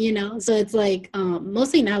type thing, you know? So it's like,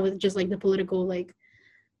 mostly now with just like the political, like,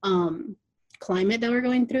 climate that we're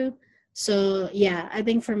going through. So yeah, I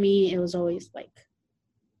think for me, it was always like,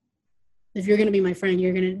 if you're going to be my friend,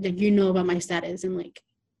 you're going to, like, you know about my status and like,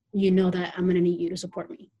 you know that I'm going to need you to support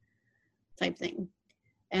me type thing.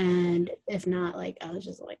 And if not, like, I was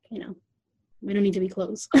just like, we don't need to be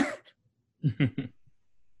close.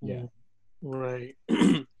 Yeah. Right.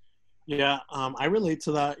 Yeah, I relate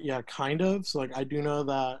to that. Yeah, kind of. So like I do know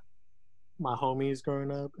that my homies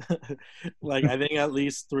growing up, like I think at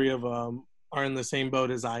least three of them are in the same boat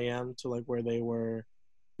as I am, to like where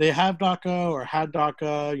they have DACA or had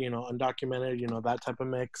DACA, undocumented, that type of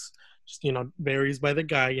mix. Just varies by the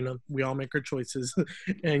guy. We all make our choices,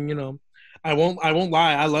 and I won't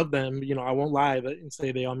lie. I love them. I won't lie and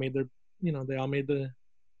say they all made their, they all made the.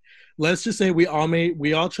 Let's just say we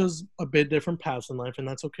all chose a bit different paths in life, and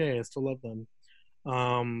that's okay. I still love them.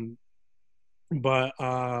 Um, but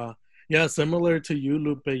yeah, similar to you,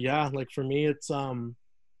 Lupe. Yeah, like for me, it's I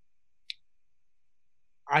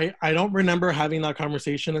don't remember having that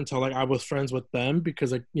conversation until like I was friends with them,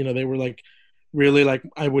 because like they were like really, like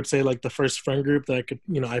I would say, like the first friend group that I could,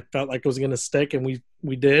 I felt like it was gonna stick, and we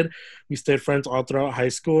stayed friends all throughout high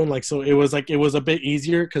school, and like so it was a bit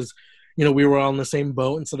easier because we were all in the same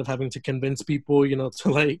boat instead of having to convince people to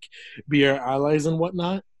like be our allies and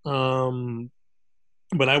whatnot.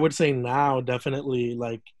 But I would say now definitely,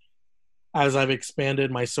 like as I've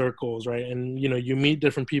expanded my circles, right? And you meet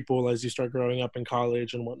different people as you start growing up in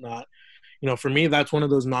college and whatnot. For me, that's one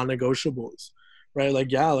of those non-negotiables, right?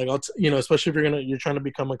 Like, yeah, like especially if you're trying to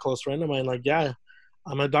become a close friend of mine. Like, yeah,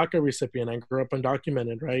 I'm a DACA recipient. I grew up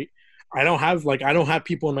undocumented, right? I don't have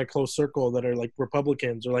people in my close circle that are like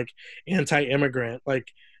Republicans or like anti-immigrant. Like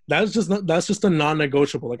that's just a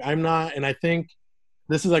non-negotiable. Like I'm not, and I think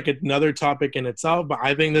this is like another topic in itself, but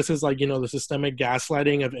I think this is like, the systemic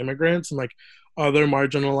gaslighting of immigrants and like other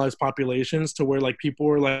marginalized populations, to where like people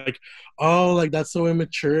were like, oh, like that's so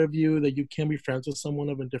immature of you that you can't be friends with someone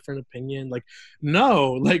of a different opinion. Like,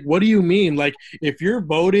 no, like, what do you mean? Like, if you're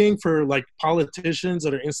voting for like politicians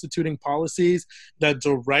that are instituting policies that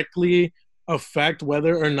directly affect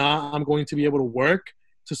whether or not I'm going to be able to work,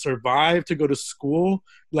 to survive, to go to school,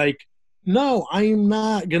 like, no, I'm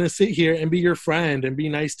not going to sit here and be your friend and be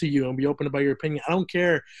nice to you and be open about your opinion. I don't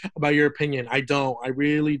care about your opinion. I don't. I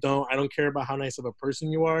really don't. I don't care about how nice of a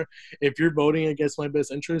person you are. If you're voting against my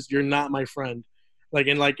best interest, you're not my friend.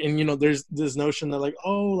 And there's this notion that like,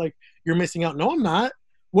 oh, like you're missing out. No, I'm not.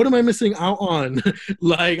 What am I missing out on?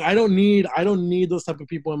 Like, I don't need those type of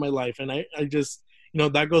people in my life. And I just,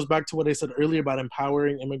 that goes back to what I said earlier about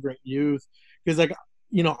empowering immigrant youth. Because like,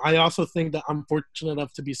 I also think that I'm fortunate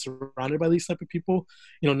enough to be surrounded by these type of people.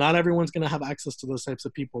 Not everyone's going to have access to those types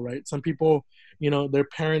of people, right? Some people, their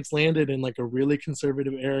parents landed in like a really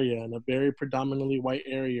conservative area, in a very predominantly white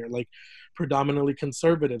area, like predominantly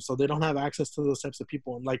conservative. So they don't have access to those types of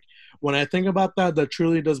people. And like, when I think about that, that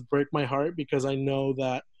truly does break my heart, because I know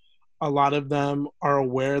that a lot of them are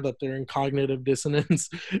aware that they're in cognitive dissonance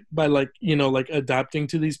by like, like adapting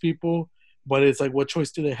to these people. But it's like, what choice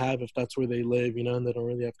do they have if that's where they live, and they don't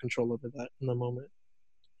really have control over that in the moment.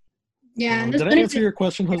 Yeah. Did I answer your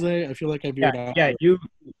question, Jose? I feel like I veered out. Yeah,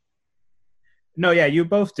 you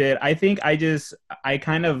both did. I think I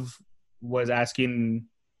kind of was asking,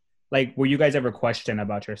 like, were you guys ever questioned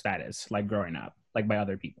about your status, like growing up, like by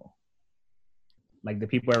other people? Like, the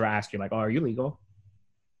people ever ask you, like, oh, are you legal?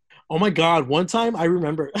 Oh my God. One time I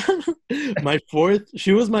remember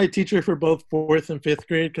she was my teacher for both 4th and 5th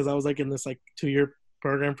grade, because I was like in this like 2-year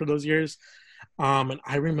program for those years. And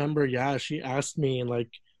I remember, yeah, she asked me, and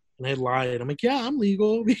I lied. I'm like, yeah, I'm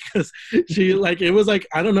legal, because she like, it was like,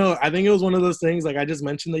 I don't know. I think it was one of those things. Like I just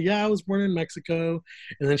mentioned that, yeah, I was born in Mexico.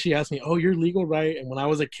 And then she asked me, oh, you're legal, right? And when I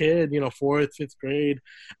was a kid, 4th, 5th grade,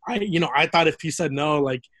 I thought if he said no,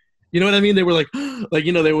 like, you know what I mean? They were like, like,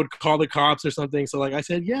 they would call the cops or something. So like I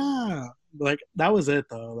said, yeah, like that was it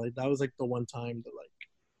though. Like that was like the one time that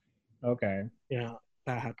like, okay, yeah,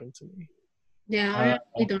 that happened to me. Yeah, I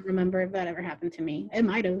actually don't remember if that ever happened to me. It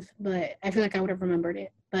might have, but I feel like I would have remembered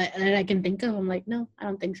it. But that I can think of, I'm like, no, I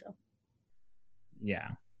don't think so. Yeah.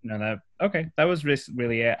 No, that was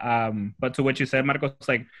really it. But to what you said, Marcos,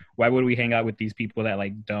 like, why would we hang out with these people that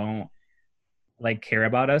like don't like care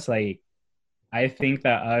about us? Like, I think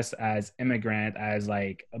that us as immigrant, as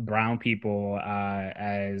like brown people,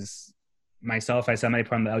 as myself, as somebody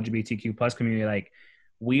from the LGBTQ plus community, like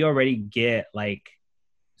we already get like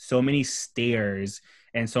so many stares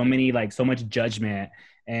and so much judgment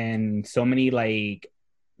and so many like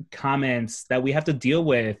comments that we have to deal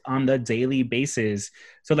with on the daily basis.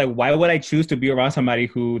 So like, why would I choose to be around somebody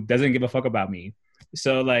who doesn't give a fuck about me?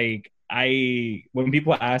 So like, when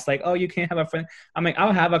people ask like, oh, you can't have a friend, I'm like,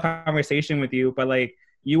 I'll have a conversation with you, but like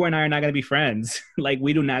you and I are not going to be friends. Like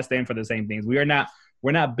we do not stand for the same things. We're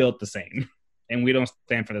not built the same. and we don't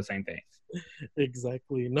stand for the same thing.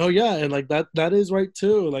 Exactly. No, yeah, and like that is right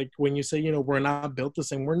too. Like when you say, we're not built the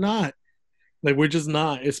same, we're not. Like we're just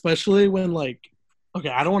not. Especially when like, okay,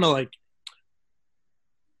 I don't want to like.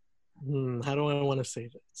 How do I want to say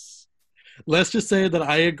this? Let's just say that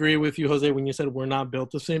I agree with you, Jose, when you said we're not built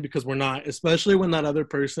the same, because we're not. Especially when that other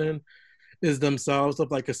person is themselves of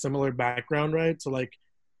like a similar background, right? So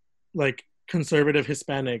like conservative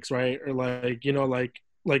Hispanics, right? Or like,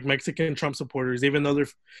 like Mexican Trump supporters, even though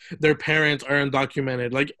their parents are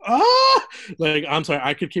undocumented. Like I'm sorry,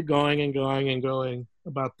 I could keep going and going and going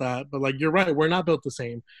about that. But like you're right, we're not built the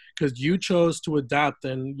same because you chose to adapt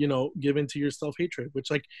and give into your self-hatred,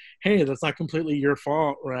 which like, hey, that's not completely your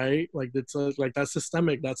fault, right? Like like that's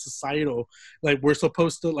systemic, that's societal. Like we're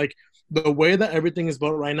supposed to like the way that everything is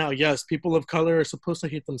built right now, yes, people of color are supposed to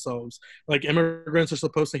hate themselves. Like immigrants are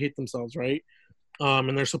supposed to hate themselves, right?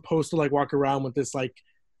 And they're supposed to like walk around with this like,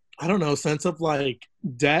 I don't know, sense of like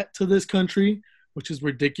debt to this country, which is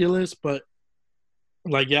ridiculous. But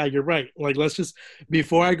like, yeah, you're right. Like, let's just,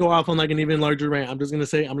 before I go off on like an even larger rant, I'm just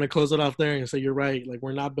I'm gonna close it off there and say you're right. Like,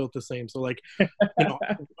 we're not built the same. So like,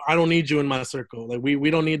 I don't need you in my circle. Like,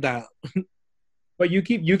 we don't need that. But you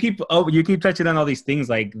keep touching on all these things,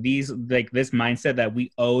 like this mindset that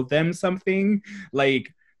we owe them something.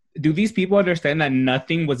 Like, do these people understand that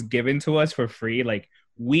nothing was given to us for free? Like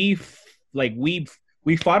we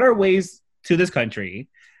fought our ways to this country,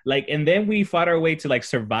 like, and then we fought our way to like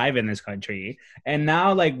survive in this country, and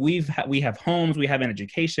now like we have homes, we have an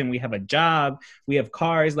education, we have a job, we have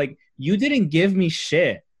cars. Like, you didn't give me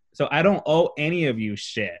shit, so I don't owe any of you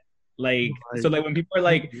shit. Like, so like when people are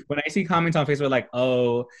like, when I see comments on Facebook like,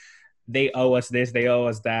 oh, they owe us this, they owe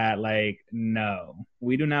us that, like, no,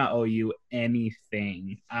 we do not owe you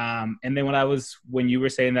anything. And then when you were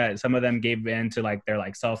saying that some of them gave in to like their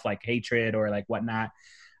like self like hatred or like whatnot,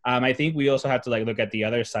 I think we also have to like look at the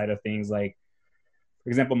other side of things. Like, for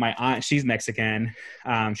example, my aunt, she's Mexican,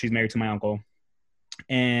 she's married to my uncle,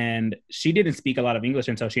 and she didn't speak a lot of English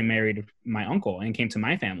until she married my uncle and came to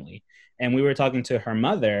my family. And we were talking to her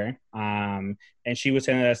mother, and she was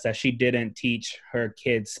telling us that she didn't teach her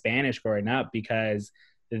kids Spanish growing up because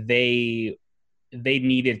they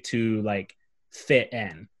needed to like fit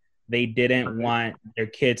in. They didn't want their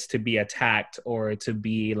kids to be attacked or to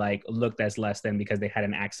be like looked as less than because they had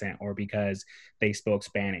an accent or because they spoke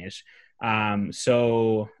Spanish.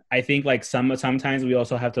 So I think like sometimes we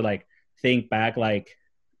also have to like think back, like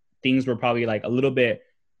things were probably like a little bit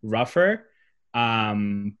rougher.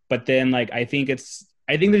 But then like I think there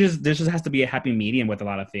just has to be a happy medium with a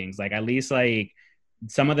lot of things. Like at least like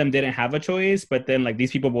some of them didn't have a choice, but then like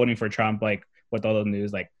these people voting for Trump, like with all the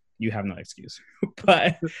news, like you have no excuse.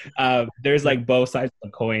 But there's like both sides of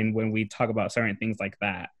the coin when we talk about certain things like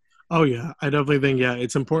that. Oh yeah, I definitely think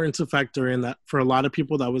it's important to factor in that for a lot of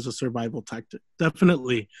people that was a survival tactic.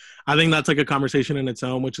 Definitely, I think that's like a conversation in its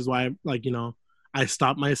own, which is why like I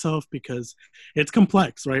stop myself because it's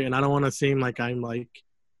complex, right? And I don't want to seem like I'm like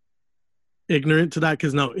ignorant to that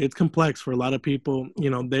because no, it's complex for a lot of people.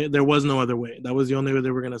 There was no other way. That was the only way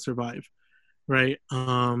they were going to survive, right?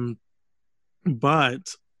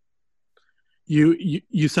 But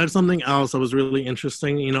you said something else that was really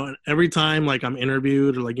interesting. Every time like I'm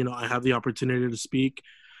interviewed or like I have the opportunity to speak,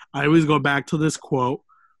 I always go back to this quote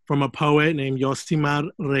from a poet named Yosimar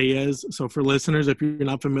Reyes. So for listeners, if you're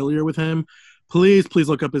not familiar with him, please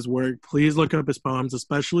look up his work. Please look up his poems,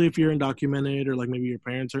 especially if you're undocumented or like maybe your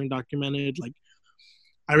parents are undocumented. Like,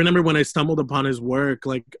 I remember when I stumbled upon his work,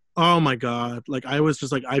 like, oh my God, like I was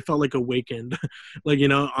just like, I felt like awakened, like,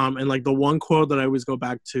 and like the one quote that I always go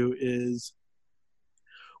back to is,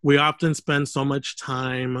 we often spend so much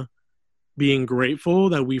time being grateful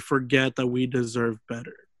that we forget that we deserve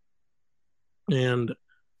better. And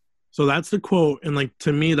so that's the quote. And like,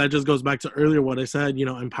 to me, that just goes back to earlier what I said,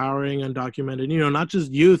 empowering undocumented, not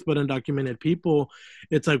just youth, but undocumented people.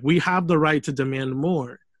 It's like, we have the right to demand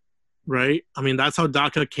more, right? I mean, that's how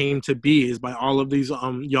DACA came to be, is by all of these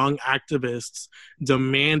young activists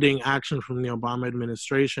demanding action from the Obama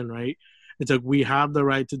administration, right? It's like, we have the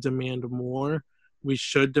right to demand more. We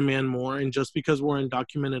should demand more. And just because we're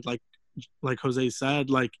undocumented, like Jose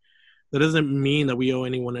said, like, that doesn't mean that we owe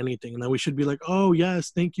anyone anything, and that we should be like, oh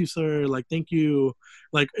yes, thank you, sir, like, thank you,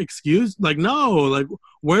 like, excuse, like, no, like,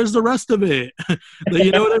 where's the rest of it? Like,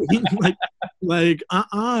 you know what I mean? like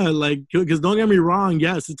because don't get me wrong,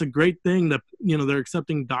 yes, it's a great thing that they're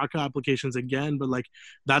accepting DACA applications again, but like,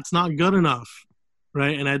 that's not good enough,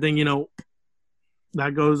 right? And I think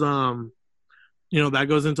that goes that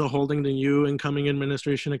goes into holding the new incoming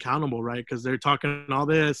administration accountable, right? Because they're talking all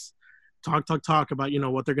this talk about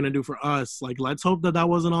what they're going to do for us. Like, let's hope that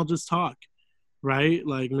wasn't all just talk, right?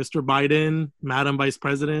 Like Mr. Biden, Madam Vice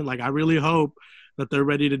President. Like I really hope that they're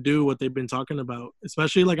ready to do what they've been talking about,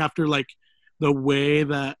 especially like after like the way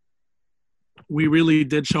that we really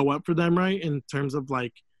did show up for them, right? In terms of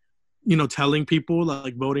like, telling people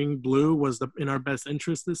like voting blue was in our best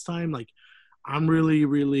interest this time. Like I'm really,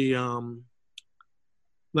 really,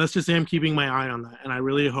 let's just say I'm keeping my eye on that. And I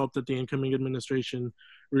really hope that the incoming administration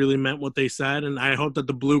really meant what they said. And I hope that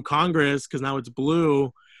the blue Congress, because now it's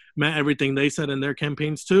blue, meant everything they said in their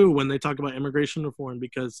campaigns too when they talk about immigration reform.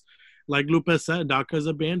 Because like Lupe said, DACA is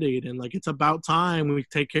a Band-Aid. And like, it's about time we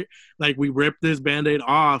take it, like we rip this Band-Aid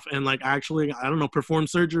off and like actually, I don't know, perform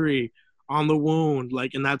surgery on the wound.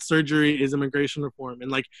 Like, and that surgery is immigration reform. And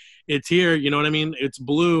like, it's here, you know what I mean? It's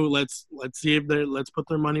blue. Let's see if let's put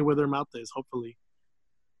their money where their mouth is, hopefully.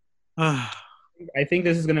 I think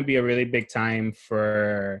this is going to be a really big time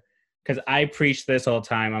because I preach this all the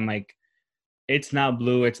time. I'm like, it's not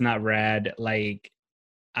blue, it's not red. Like,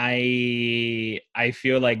 I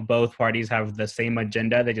feel like both parties have the same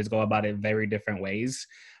agenda. They just go about it very different ways.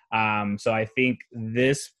 So I think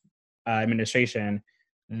this administration,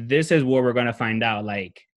 this is where we're going to find out,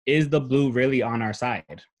 like, is the blue really on our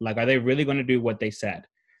side? Like, are they really going to do what they said?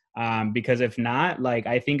 Because if not, like,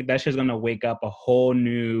 I think that's just going to wake up a whole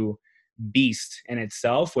new beast in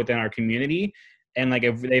itself within our community. And like,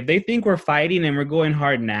 if they think we're fighting and we're going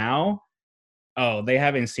hard now, oh, they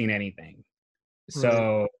haven't seen anything.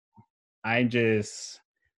 So I'm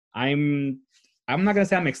not gonna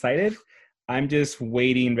say I'm excited. I'm just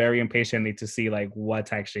waiting very impatiently to see like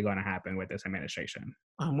what's actually going to happen with this administration.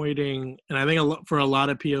 I'm waiting, and I think for a lot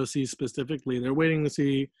of POCs specifically, they're waiting to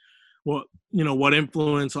see what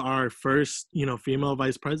influence our first, female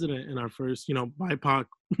vice president and our first, BIPOC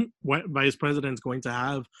vice president is going to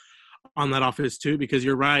have on that office too. Because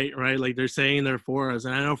you're right? Like they're saying they're for us,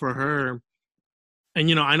 and I know for her,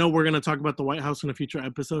 and I know we're gonna talk about the White House in a future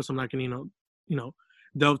episode, so I'm not gonna,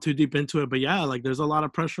 delve too deep into it. But yeah, like there's a lot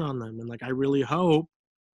of pressure on them, and like I really hope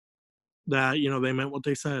that they meant what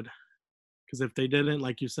they said. Because if they didn't,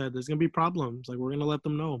 like you said, there's gonna be problems. Like we're gonna let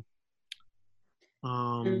them know.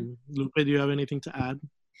 Lupe, do you have anything to add?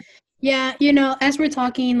 Yeah, as we're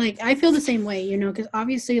talking, like I feel the same way, because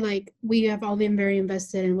obviously like we have all been very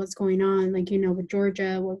invested in what's going on, like, with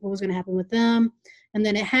Georgia, what was going to happen with them. And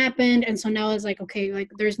then it happened. And so now it's like, okay, like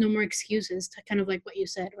there's no more excuses to kind of like what you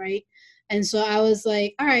said, right? And so I was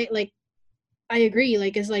like, all right, like I agree.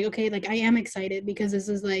 Like it's like, okay, like I am excited because this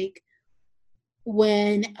is like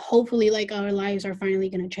when hopefully like our lives are finally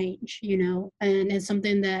going to change, and it's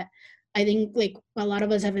something that I think like a lot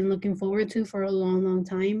of us have been looking forward to for a long, long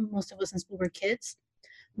time. Most of us since we were kids.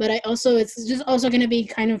 But it's just also going to be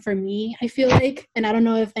kind of for me, I feel like, and I don't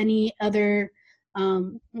know if any other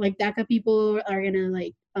like DACA people are going to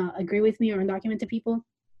like agree with me or undocumented people.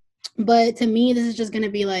 But to me, this is just going to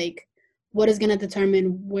be like what is going to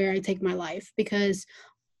determine where I take my life. Because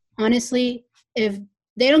honestly, if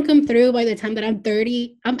they don't come through by the time that I'm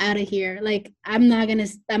 30, I'm out of here. Like I'm not gonna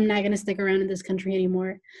stick around in this country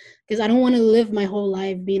anymore because I don't want to live my whole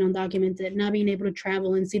life being undocumented, not being able to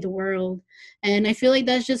travel and see the world. And I feel like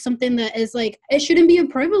that's just something that is like, it shouldn't be a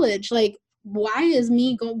privilege. Like, why is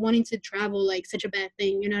me wanting to travel like such a bad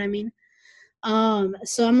thing? You know what I mean?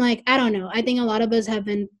 So I'm like, I don't know. I think a lot of us have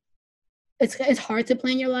been, it's hard to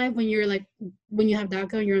plan your life when you're like, when you have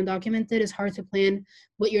DACA and you're undocumented. It's hard to plan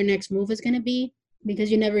what your next move is going to be,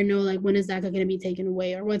 because you never know like when is DACA going to be taken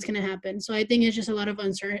away or what's going to happen. So I think it's just a lot of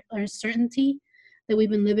uncertainty that we've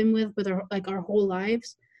been living with our whole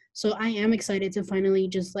lives. So I am excited to finally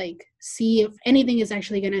just like see if anything is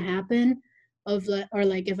actually going to happen, or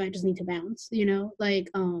like if I just need to bounce,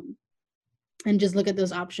 and just look at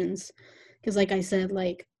those options. Because like I said,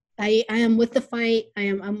 like I am with the fight.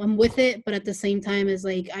 I'm with it, but at the same time, is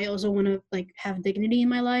like I also want to like have dignity in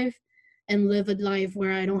my life and live a life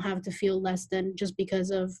where I don't have to feel less than just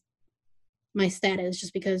because of my status,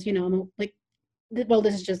 just because, I'm like, well,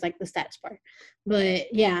 this is just like the status part.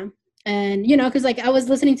 But yeah. And, because like I was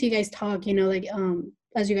listening to you guys talk, like,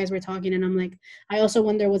 as you guys were talking, and I'm like, I also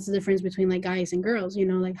wonder what's the difference between like guys and girls,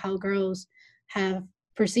 like how girls have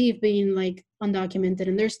perceived being like undocumented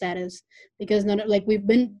in their status, because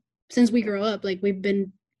since we grow up, like we've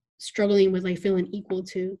been struggling with like feeling equal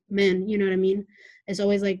to men, you know what I mean? It's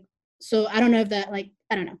always like, so I don't know if that, like,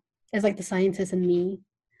 I don't know. It's like the scientist in me,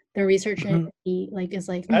 the researcher in me, like, it's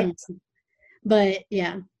like, but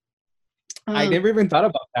yeah. I never even thought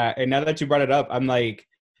about that. And now that you brought it up, I'm like,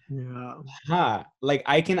 yeah, like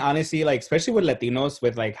I can honestly, like, especially with Latinos,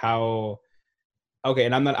 with like how, okay,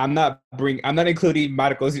 and I'm not including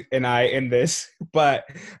Marcos and I in this, but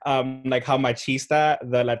like how machista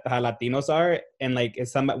how Latinos are, and like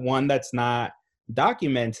it's one that's not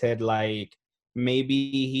documented, like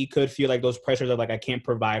maybe he could feel like those pressures of like, I can't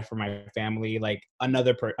provide for my family like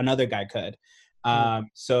another guy could.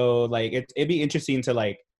 So like it'd be interesting to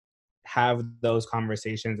like have those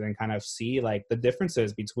conversations and kind of see like the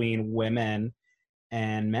differences between women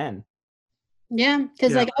and men. Yeah,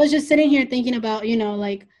 because like I was just sitting here thinking about, you know,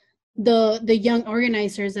 like the young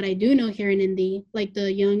organizers that I do know here in Indy, like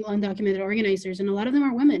the young undocumented organizers, and a lot of them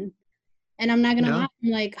are women. And I'm not gonna lie, I'm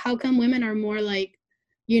like, how come women are more like,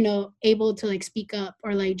 you know, able to like speak up,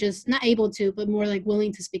 or like just not able to, but more like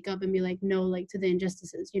willing to speak up and be like no, like to the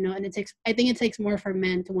injustices, you know? And I think it takes more for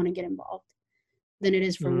men to want to get involved than it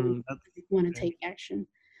is for women to want to take action.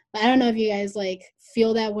 But I don't know if you guys like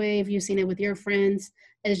feel that way, if you've seen it with your friends.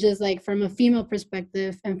 It's just like from a female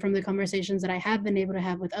perspective, and from the conversations that I have been able to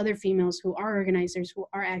have with other females who are organizers, who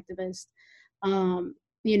are activists,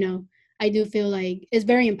 you know, I do feel like it's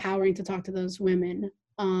very empowering to talk to those women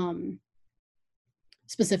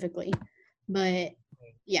specifically. But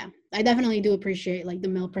yeah, I definitely do appreciate like the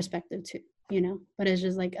male perspective too, you know, but it's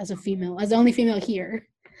just like as a female, as the only female here,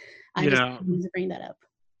 I just wanted to bring that up.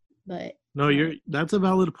 But no, that's a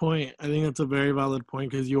valid point. I think that's a very valid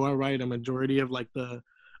point, because you are right. A majority of like the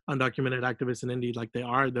undocumented activists in Indy, like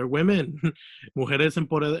they're women, mujeres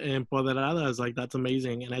empoderadas. Like that's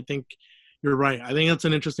amazing, and I think you're right. I think that's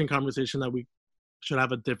an interesting conversation that we should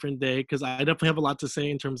have a different day, because I definitely have a lot to say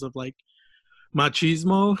in terms of like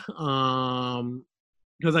machismo.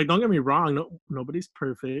 Because like, don't get me wrong, nobody's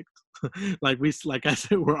perfect. like I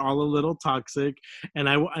said, we're all a little toxic, and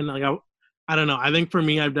I don't know. I think for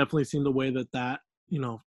me, I've definitely seen the way that you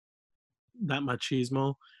know, that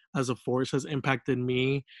machismo as a force has impacted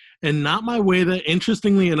me, and not my way that,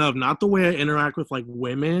 interestingly enough, not the way I interact with like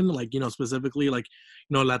women, like, you know, specifically like,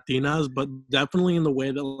 you know, Latinas, but definitely in the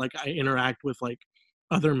way that like I interact with like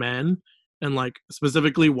other men, and like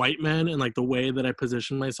specifically white men, and like the way that I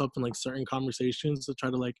position myself in like certain conversations to try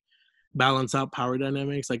to like balance out power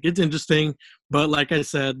dynamics. Like it's interesting, but like I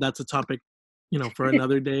said, that's a topic, you know, for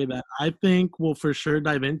another day that I think we'll for sure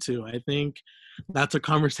dive into. I think that's a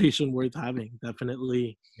conversation worth having,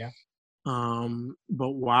 definitely. Yeah.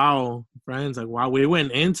 But wow, friends, like wow, we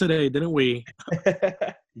went in today, didn't we?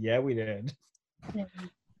 Yeah, we did.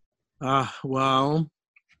 Well,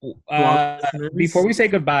 before we say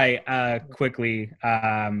goodbye, quickly,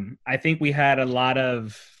 I think we had a lot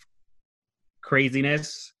of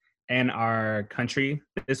craziness in our country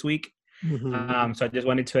this week. So I just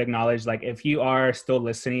wanted to acknowledge, like, if you are still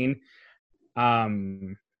listening,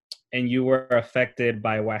 and you were affected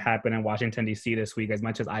by what happened in Washington, D.C. this week, as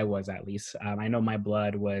much as I was, at least. I know my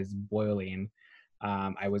blood was boiling.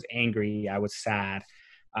 I was angry. I was sad.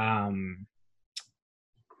 I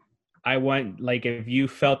want, like, if you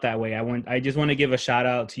felt that way, I just want to give a shout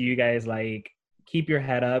out to you guys. Like, keep your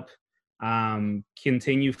head up.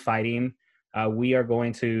 Continue fighting. We are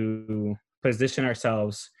going to position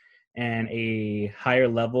ourselves in a higher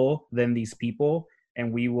level than these people,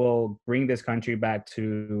 and we will bring this country back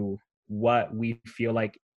to what we feel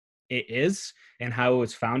like it is and how it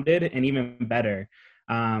was founded, and even better.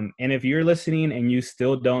 And if you're listening and you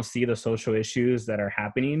still don't see the social issues that are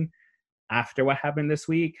happening after what happened this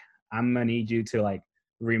week, I'm gonna need you to like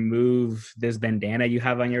remove this bandana you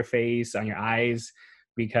have on your face, on your eyes,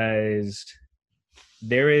 because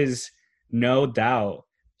there is no doubt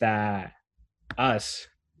that us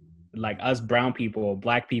brown people,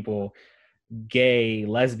 black people, gay,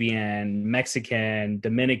 lesbian, Mexican,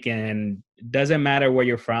 Dominican, doesn't matter where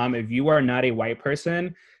you're from. If you are not a white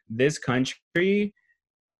person, this country,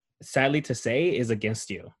 sadly to say, is against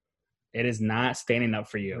you. It is not standing up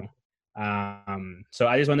for you. So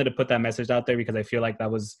I just wanted to put that message out there, because I feel like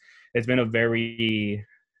it's been a very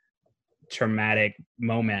traumatic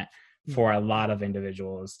moment for a lot of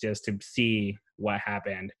individuals just to see what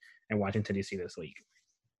happened in Washington, D.C. this week.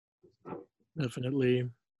 Definitely.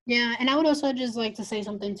 Yeah, and I would also just like to say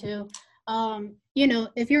something too. You know,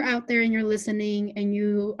 if you're out there and you're listening and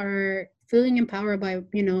you are feeling empowered by,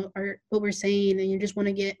 you know, what we're saying, and you just want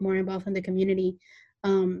to get more involved in the community,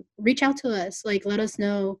 reach out to us. Like, let us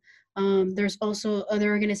know. There's also other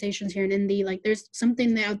organizations here in Indy. Like, there's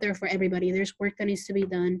something out there for everybody. There's work that needs to be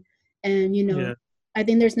done. And, you know, I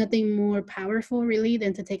think there's nothing more powerful really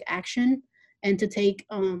than to take action and to take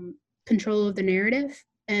control of the narrative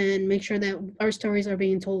and make sure that our stories are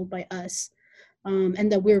being told by us,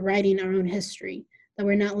 and that we're writing our own history, that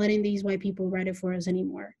we're not letting these white people write it for us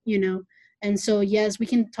anymore, you know? And so, yes, we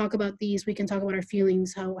can talk about these, we can talk about our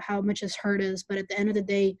feelings, how much has hurt us, but at the end of the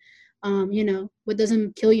day, you know, what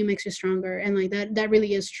doesn't kill you makes you stronger. And like that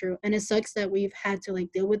really is true. And it sucks that we've had to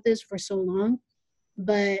like deal with this for so long,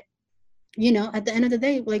 but you know, at the end of the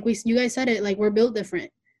day, like you guys said it, like we're built different.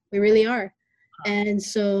 We really are. And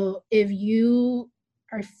so if you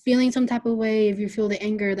are feeling some type of way, if you feel the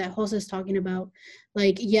anger that Jose is talking about,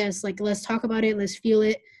 like, yes, like let's talk about it, let's feel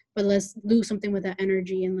it, but let's do something with that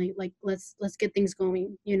energy and like let's get things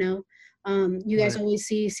going, you know. You guys Right. always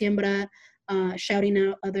see Siembra shouting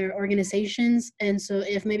out other organizations. And so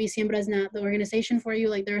if maybe Siembra is not the organization for you,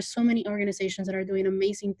 like there are so many organizations that are doing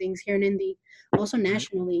amazing things here in Indy, also Right.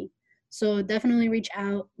 nationally. So definitely reach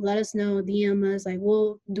out, let us know, DM us. Like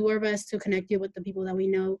we'll do our best to connect you with the people that we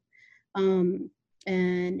know.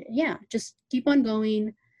 And yeah, just keep on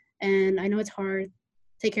going. And I know it's hard.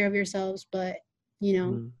 Take care of yourselves, but you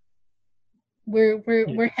know, Mm.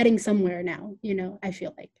 we're heading somewhere now. You know, I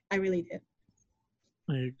feel like I really do.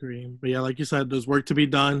 I agree. But yeah, like you said, there's work to be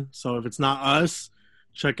done. So if it's not us,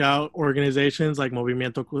 check out organizations like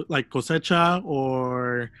Movimiento, like Cosecha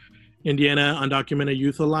or Indiana Undocumented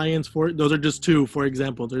Youth Alliance. For those are just two, for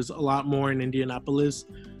example. There's a lot more in Indianapolis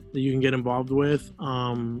that you can get involved with.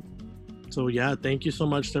 So yeah, thank you so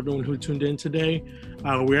much to everyone who tuned in today.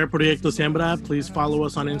 We are Proyecto Siembra. Please follow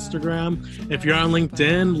us on Instagram. If you're on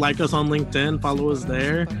LinkedIn, like us on LinkedIn, follow us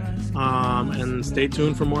there. And stay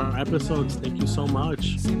tuned for more episodes. Thank you so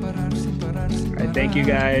much. All right, thank you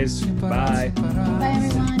guys. Bye. Bye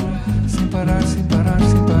everyone. Sin parar, sin parar,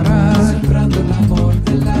 sin parar, sembrando el amor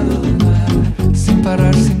del lado del mar. Sin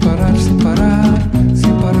parar, sin parar, sin parar.